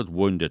came out of it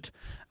wounded.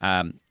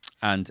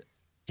 And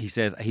he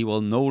says he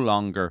will no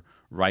longer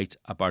write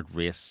about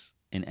race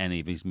in any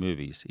of his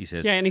movies. He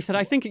says, and he said,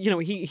 I think,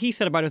 he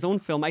said about his own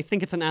film, I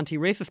think it's an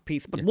anti-racist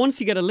piece, but once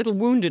you get a little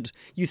wounded,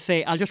 you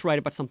say, I'll just write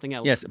about something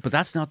else. Yes, but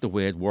that's not the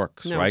way it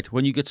works, right?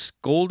 When you get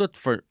scolded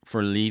for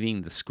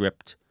leaving the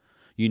script,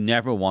 you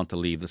never want to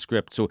leave the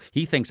script. So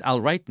he thinks,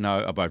 I'll write now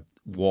about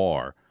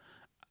war.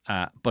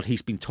 But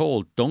he's been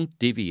told, don't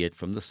deviate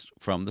from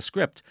the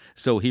script.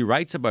 So he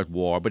writes about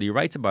war, but he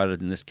writes about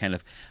it in this kind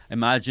of,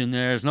 imagine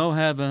there's no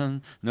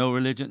heaven, no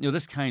religion.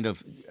 This kind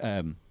of,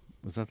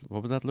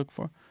 what was that look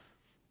for?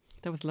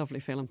 That was a lovely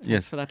film. Thanks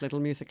Yes. for that little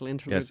musical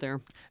interlude there.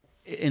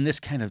 In this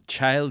kind of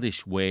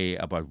childish way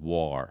about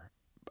war.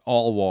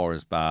 All war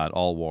is bad.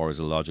 All war is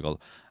illogical.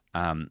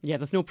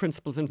 There's no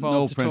principles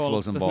involved. No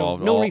principles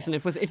involved. No reason.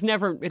 It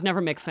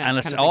never makes sense.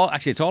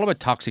 And it's all about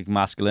toxic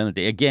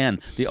masculinity. Again,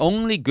 the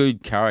only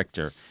good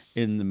character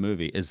in the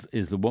movie is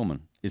the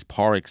woman, is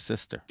Porrick's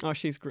sister. Oh,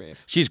 she's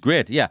great. She's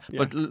great, yeah.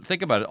 But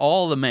think about it.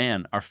 All the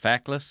men are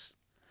feckless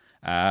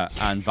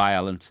and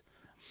violent.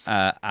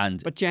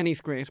 But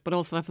Jenny's great. But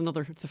also it's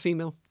a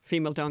female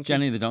donkey.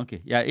 Jenny the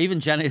donkey. Yeah, even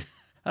Jenny.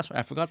 That's right.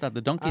 I forgot that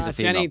the donkey's a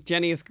female.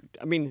 Jenny is.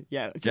 I mean,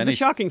 yeah. It's a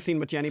shocking scene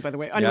with Jenny, by the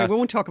way. Anyway, we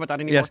won't talk about that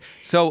anymore. Yes.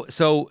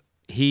 So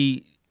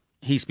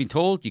he's been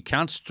told you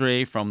can't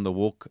stray from the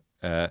woke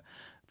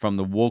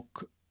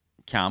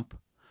camp.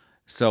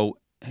 So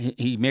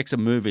he makes a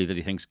movie that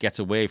he thinks gets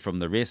away from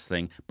the race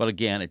thing, but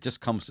again, it just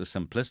comes to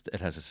simplistic.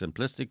 It has a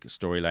simplistic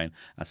storyline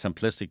and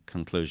simplistic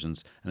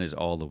conclusions, and is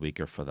all the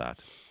weaker for that.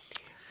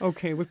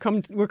 Okay, we're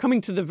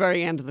coming to the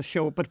very end of the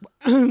show, but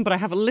I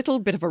have a little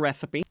bit of a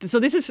recipe. So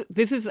this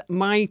is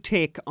my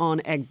take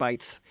on egg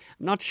bites.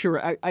 I'm not sure.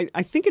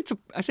 I think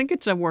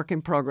it's a work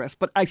in progress,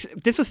 but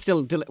this is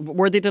still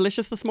were they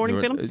delicious this morning,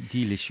 Phelim?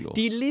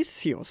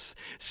 Delicious.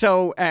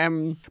 So,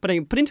 but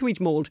I put into each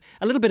mold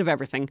a little bit of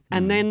everything,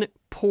 and then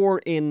pour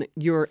in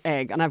your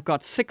egg. And I've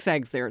got 6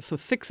 eggs there, so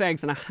 6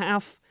 eggs and a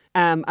half.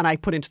 And I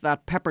put into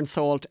that pepper and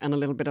salt and a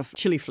little bit of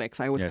chili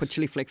flakes. I always put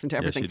chili flakes into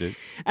everything. Yes, you do.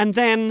 And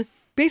then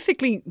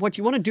basically what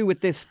you want to do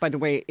with this, by the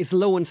way, is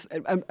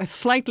a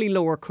slightly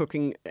lower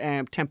cooking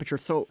temperature.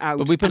 So out.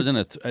 But we put it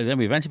in then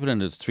we eventually put it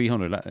in at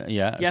 300.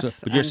 Yeah. Yes.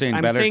 So, but you're saying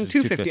I'm better. saying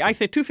 250. I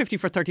say 250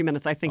 for 30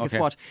 minutes. I think is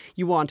what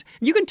you want.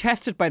 You can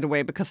test it, by the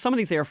way, because some of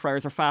these air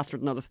fryers are faster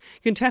than others.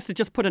 You can test it.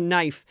 Just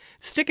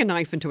stick a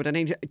knife into it at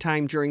any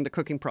time during the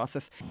cooking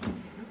process.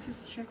 Let's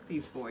just check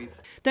these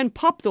boys. Then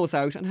pop those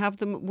out and have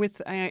them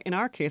with, in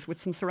our case, with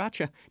some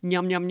sriracha.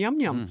 Yum, yum, yum,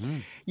 yum. Mm-hmm.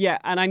 Yeah,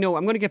 and I know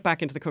I'm going to get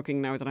back into the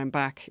cooking now that I'm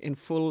back in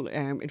full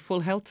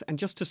health. And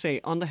just to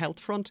say, on the health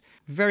front,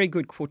 very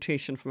good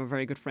quotation from a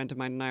very good friend of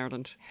mine in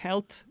Ireland.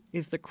 Health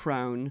is the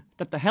crown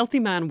that the healthy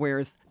man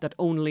wears that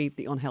only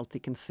the unhealthy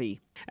can see.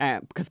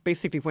 Because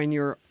basically when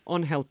you're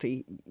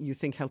unhealthy, you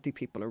think healthy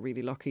people are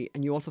really lucky,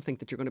 and you also think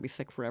that you're going to be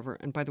sick forever.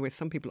 And by the way,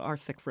 some people are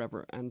sick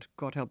forever, and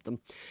God help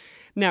them.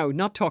 Now,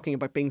 not talking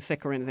about being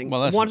sick or anything,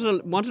 well,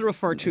 wanted to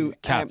refer to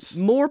cats.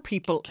 More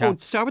people.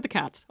 Cats. Oh, start with the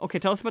cats. Okay,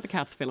 tell us about the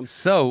cats, Phelim.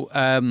 So,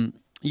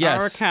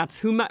 yes. Our cats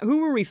who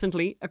were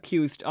recently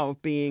accused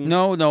of being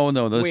No.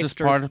 This is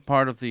wasters.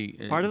 part of the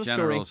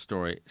general story.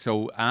 story.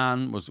 So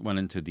Anne went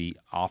into the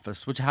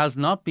office, which has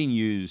not been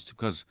used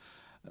because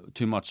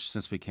too much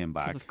since we came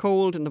back. It's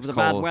cold and the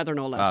bad weather and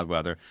all that. Bad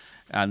weather,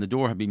 and the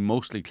door had been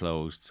mostly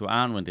closed. So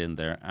Anne went in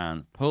there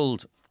and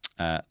pulled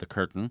the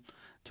curtain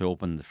to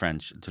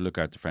look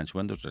out the French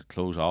windows, to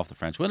close off the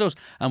French windows.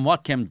 And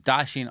what came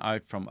dashing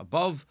out from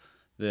above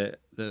the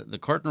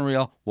curtain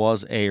rail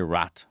was a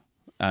rat.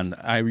 And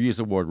I use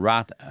the word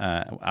rat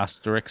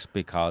asterisk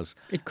because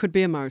it could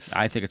be a mouse.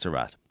 I think it's a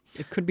rat.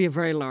 It could be a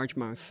very large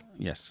mouse.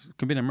 Yes, it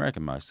could be an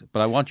American mouse.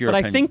 But I want your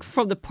opinion. But I think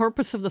from the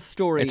purpose of the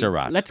story, it's a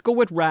rat. Let's go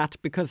with rat,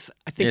 because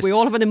I think we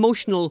all have an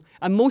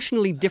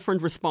emotionally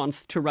different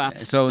response to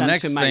rats so than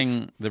next to mice.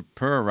 thing, the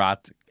poor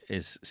rat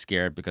is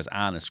scared because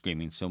Anne is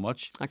screaming so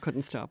much. I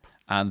couldn't stop.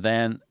 And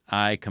then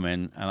I come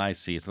in and I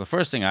see it. So the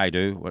first thing I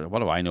do, what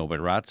do I know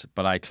about rats?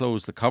 But I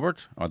close the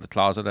cupboard, or the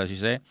closet, as you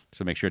say,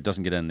 to make sure it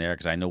doesn't get in there,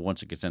 because I know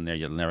once it gets in there,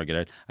 you'll never get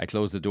out. I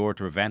close the door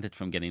to prevent it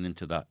from getting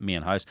into the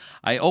main house.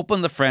 I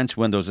open the French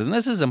windows, and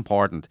this is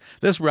important.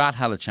 This rat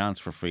had a chance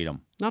for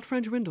freedom. Not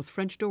French windows,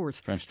 French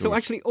doors. French doors. So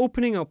actually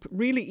opening up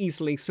really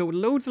easily, so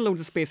loads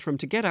of space for him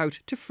to get out,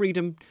 to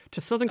freedom, to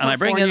Southern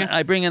California. And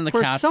I bring in the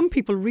where cat. Some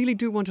people really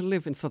do want to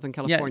live in Southern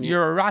California. Yeah,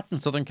 you're a rat in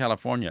Southern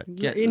California.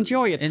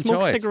 Enjoy it.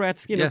 Smoke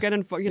cigarettes. Get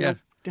in.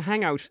 To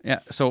hang out. Yeah.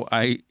 So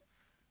I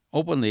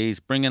open these,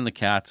 bring in the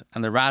cat,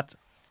 and the rat.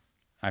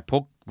 I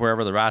poke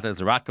wherever the rat is.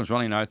 The rat comes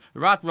running out. The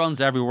rat runs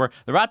everywhere.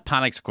 The rat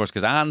panics, of course,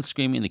 because Anne's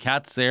screaming. The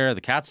cat's there.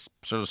 The cat's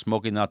sort of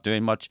smoking, not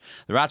doing much.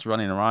 The rat's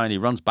running around. He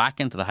runs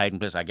back into the hiding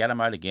place. I get him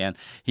out again.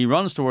 He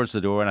runs towards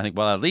the door, and I think,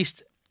 well, at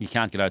least he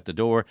can't get out the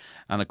door.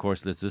 And of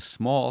course, there's this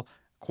small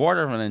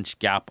 1/4 of an inch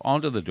gap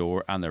onto the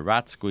door, and the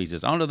rat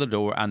squeezes onto the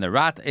door, and the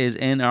rat is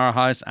in our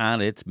house,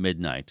 and it's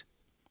midnight.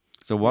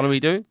 So what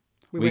do?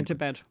 We went to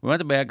bed. We went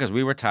to bed because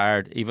we were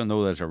tired, even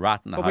though there's a rat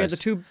in the house. But we had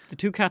the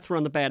two cats were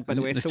on the bed, by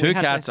the way. The so two we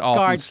had cats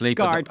often sleep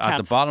at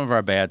the bottom of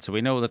our bed, so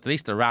we know that at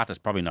least the rat is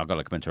probably not going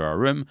to come into our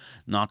room,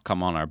 not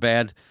come on our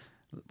bed.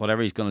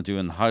 Whatever he's going to do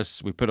in the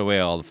house, we put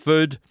away all the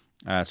food,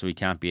 so he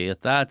can't be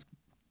at that.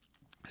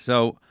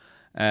 So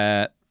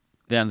then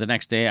the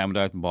next day I went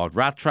out and bought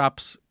rat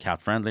traps,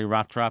 cat-friendly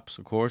rat traps,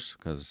 of course,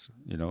 because,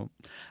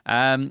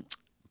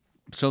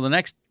 So the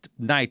next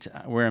night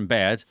we're in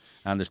bed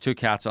and there's 2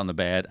 cats on the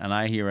bed and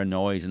I hear a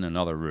noise in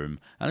another room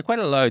and quite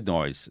a loud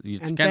noise.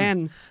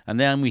 And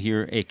then we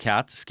hear a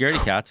cat,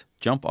 scaredy cat,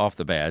 jump off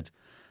the bed,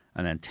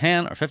 and then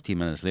 10 or 15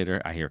 minutes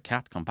later I hear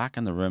cat come back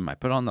in the room. I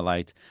put on the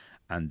light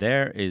and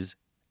there is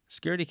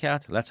scaredy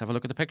cat. Let's have a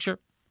look at the picture.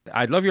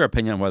 I'd love your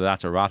opinion on whether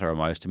that's a rat or a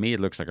mouse. To me, it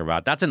looks like a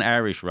rat. That's an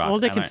Irish rat. All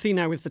they can see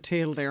now is the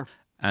tail there.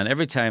 And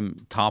every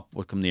time Top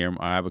would come near him,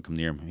 or I would come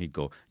near him, he'd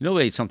go, you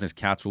know, sometimes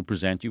cats will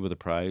present you with a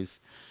prize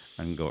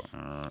and go,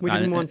 we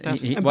didn't want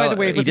that. And by the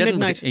way, it was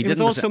midnight. It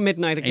was also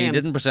midnight again. He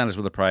didn't present us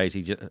with a prize.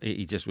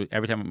 He just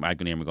every time I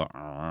go near him, he'd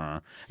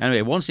go,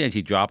 anyway, one stage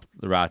he dropped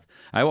the rat.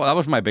 That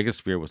was my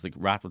biggest fear, was the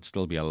rat would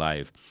still be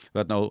alive.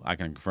 But no, I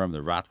can confirm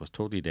the rat was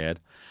totally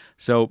dead.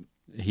 So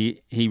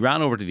he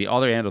ran over to the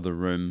other end of the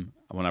room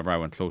whenever I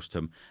went close to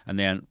him, and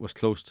then was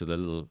close to the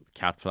little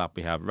cat flap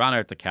we have, ran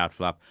out the cat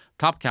flap.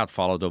 Top cat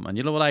followed him, and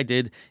you know what I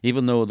did?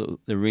 Even though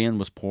the rain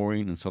was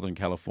pouring in Southern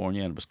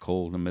California and it was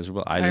cold and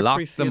miserable, I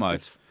locked them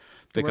out.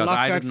 Because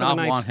I did not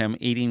want him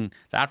eating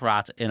that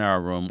rat in our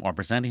room or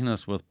presenting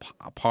us with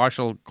a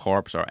partial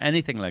corpse or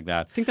anything like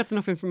that. I think that's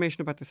enough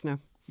information about this now.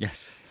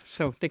 Yes.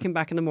 So they came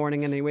back in the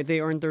morning anyway. They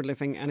earned their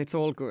living and it's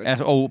all good.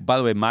 Oh, by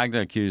the way,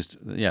 Magda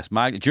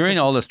during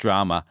all this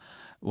drama,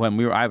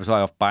 when I was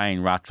off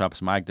buying rat traps,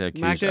 Magda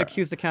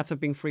accused the cats of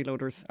being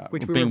freeloaders,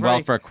 which we being were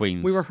welfare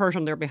queens. We were hurt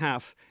on their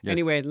behalf. Yes.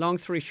 Anyway, long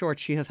story short,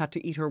 she has had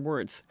to eat her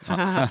words.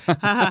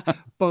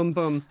 Boom,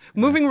 boom.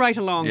 Moving right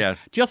along.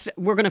 Yes.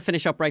 We're going to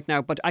finish up right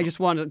now, but I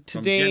just wanted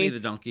today. From Jenny the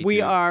donkey.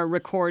 We are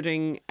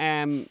recording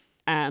and.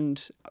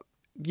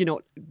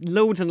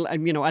 Loads and,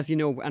 as you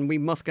know, and we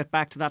must get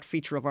back to that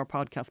feature of our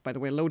podcast, by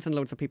the way, loads and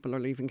loads of people are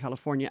leaving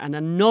California, and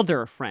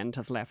another friend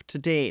has left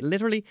today,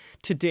 literally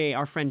today,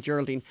 our friend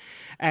Geraldine,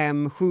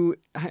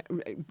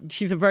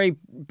 she's a very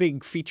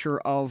big feature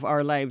of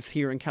our lives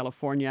here in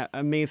California,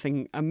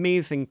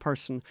 amazing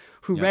person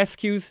who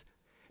rescues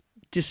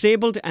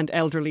disabled and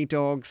elderly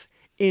dogs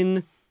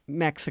in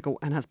Mexico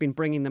and has been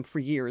bringing them for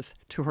years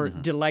to her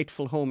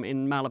delightful home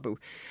in Malibu.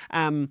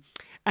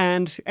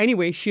 And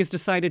anyway, she has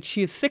decided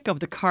she is sick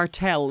of the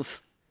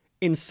cartels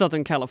in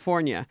Southern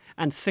California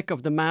and sick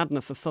of the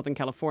madness of Southern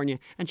California.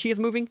 And she is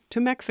moving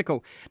to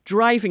Mexico,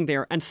 driving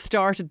there, and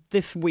started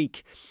this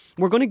week.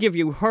 We're going to give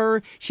you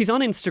she's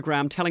on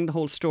Instagram telling the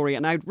whole story,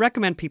 and I'd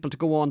recommend people to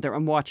go on there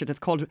and watch it. It's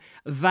called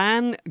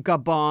Van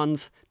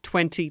Gabons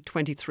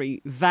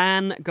 2023.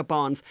 Van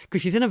Gabons,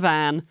 because she's in a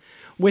van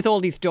with all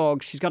these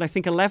dogs. She's got, I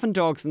think, 11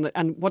 dogs,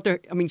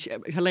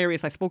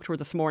 hilarious. I spoke to her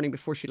this morning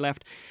before she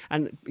left,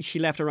 and she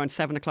left around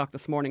 7 o'clock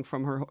this morning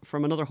from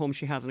another home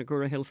she has in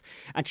Agoura Hills,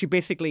 and she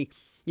basically,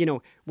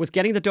 was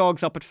getting the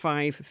dogs up at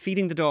 5,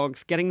 feeding the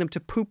dogs, getting them to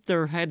poop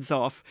their heads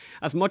off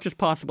as much as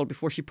possible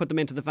before she put them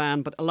into the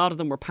van. But a lot of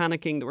them were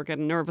panicking. They were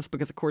getting nervous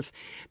because, of course,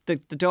 the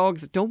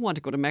dogs don't want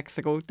to go to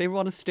Mexico. They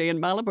want to stay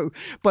in Malibu.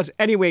 But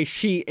anyway,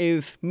 she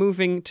is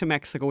moving to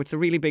Mexico. It's a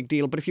really big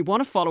deal. But if you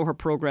want to follow her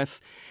progress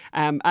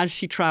as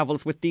she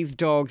travels with these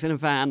dogs in a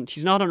van,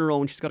 she's not on her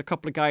own. She's got a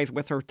couple of guys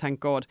with her, thank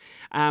God.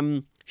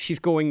 They're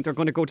going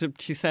to go to,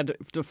 she said,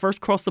 to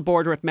first cross the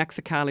border at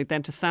Mexicali,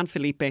 then to San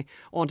Felipe,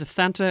 on to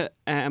Santa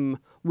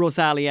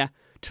Rosalia,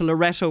 to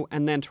Loreto,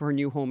 and then to her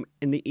new home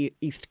in the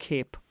East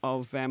Cape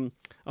of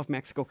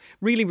Mexico.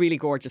 Really, really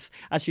gorgeous.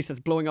 As she says,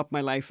 blowing up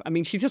my life. I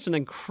mean, she's just an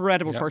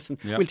incredible person.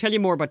 Yep. We'll tell you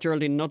more about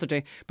Geraldine another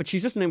day, but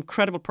she's just an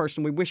incredible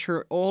person. We wish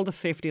her all the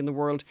safety in the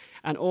world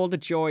and all the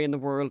joy in the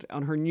world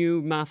on her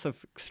new,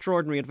 massive,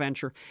 extraordinary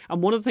adventure.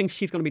 And one of the things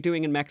she's going to be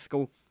doing in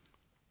Mexico,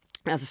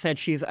 as I said,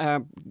 she's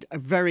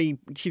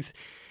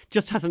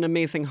just has an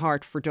amazing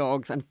heart for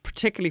dogs, and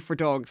particularly for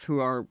dogs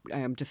who are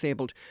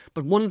disabled.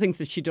 But one of the things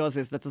that she does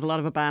is that there's a lot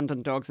of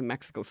abandoned dogs in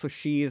Mexico. So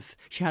she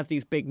has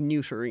these big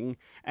neutering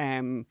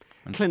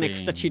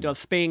clinics that she does,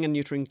 spaying and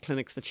neutering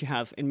clinics that she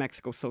has in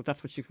Mexico. So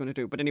that's what she's going to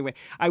do. But anyway,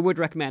 I would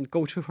recommend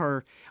go to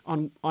her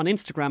on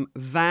Instagram,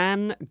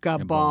 Van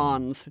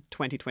Gabons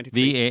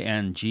 2023.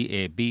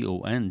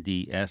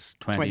 VANGABONDS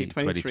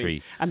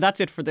 2023. And that's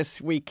it for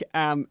this week.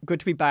 Good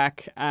to be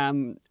back.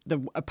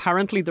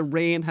 Apparently the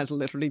rain has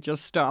literally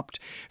just stopped.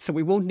 So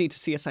we won't need to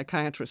see a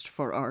psychiatrist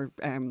for our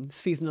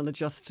seasonal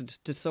adjusted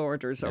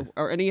disorders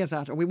or any of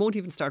that. Or we won't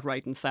even start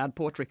writing sad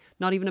poetry.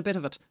 Not even a bit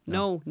of it.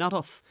 No, not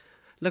us.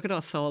 Look at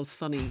us all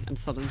sunny and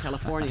Southern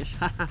California.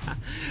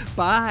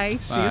 Bye.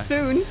 See you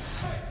soon.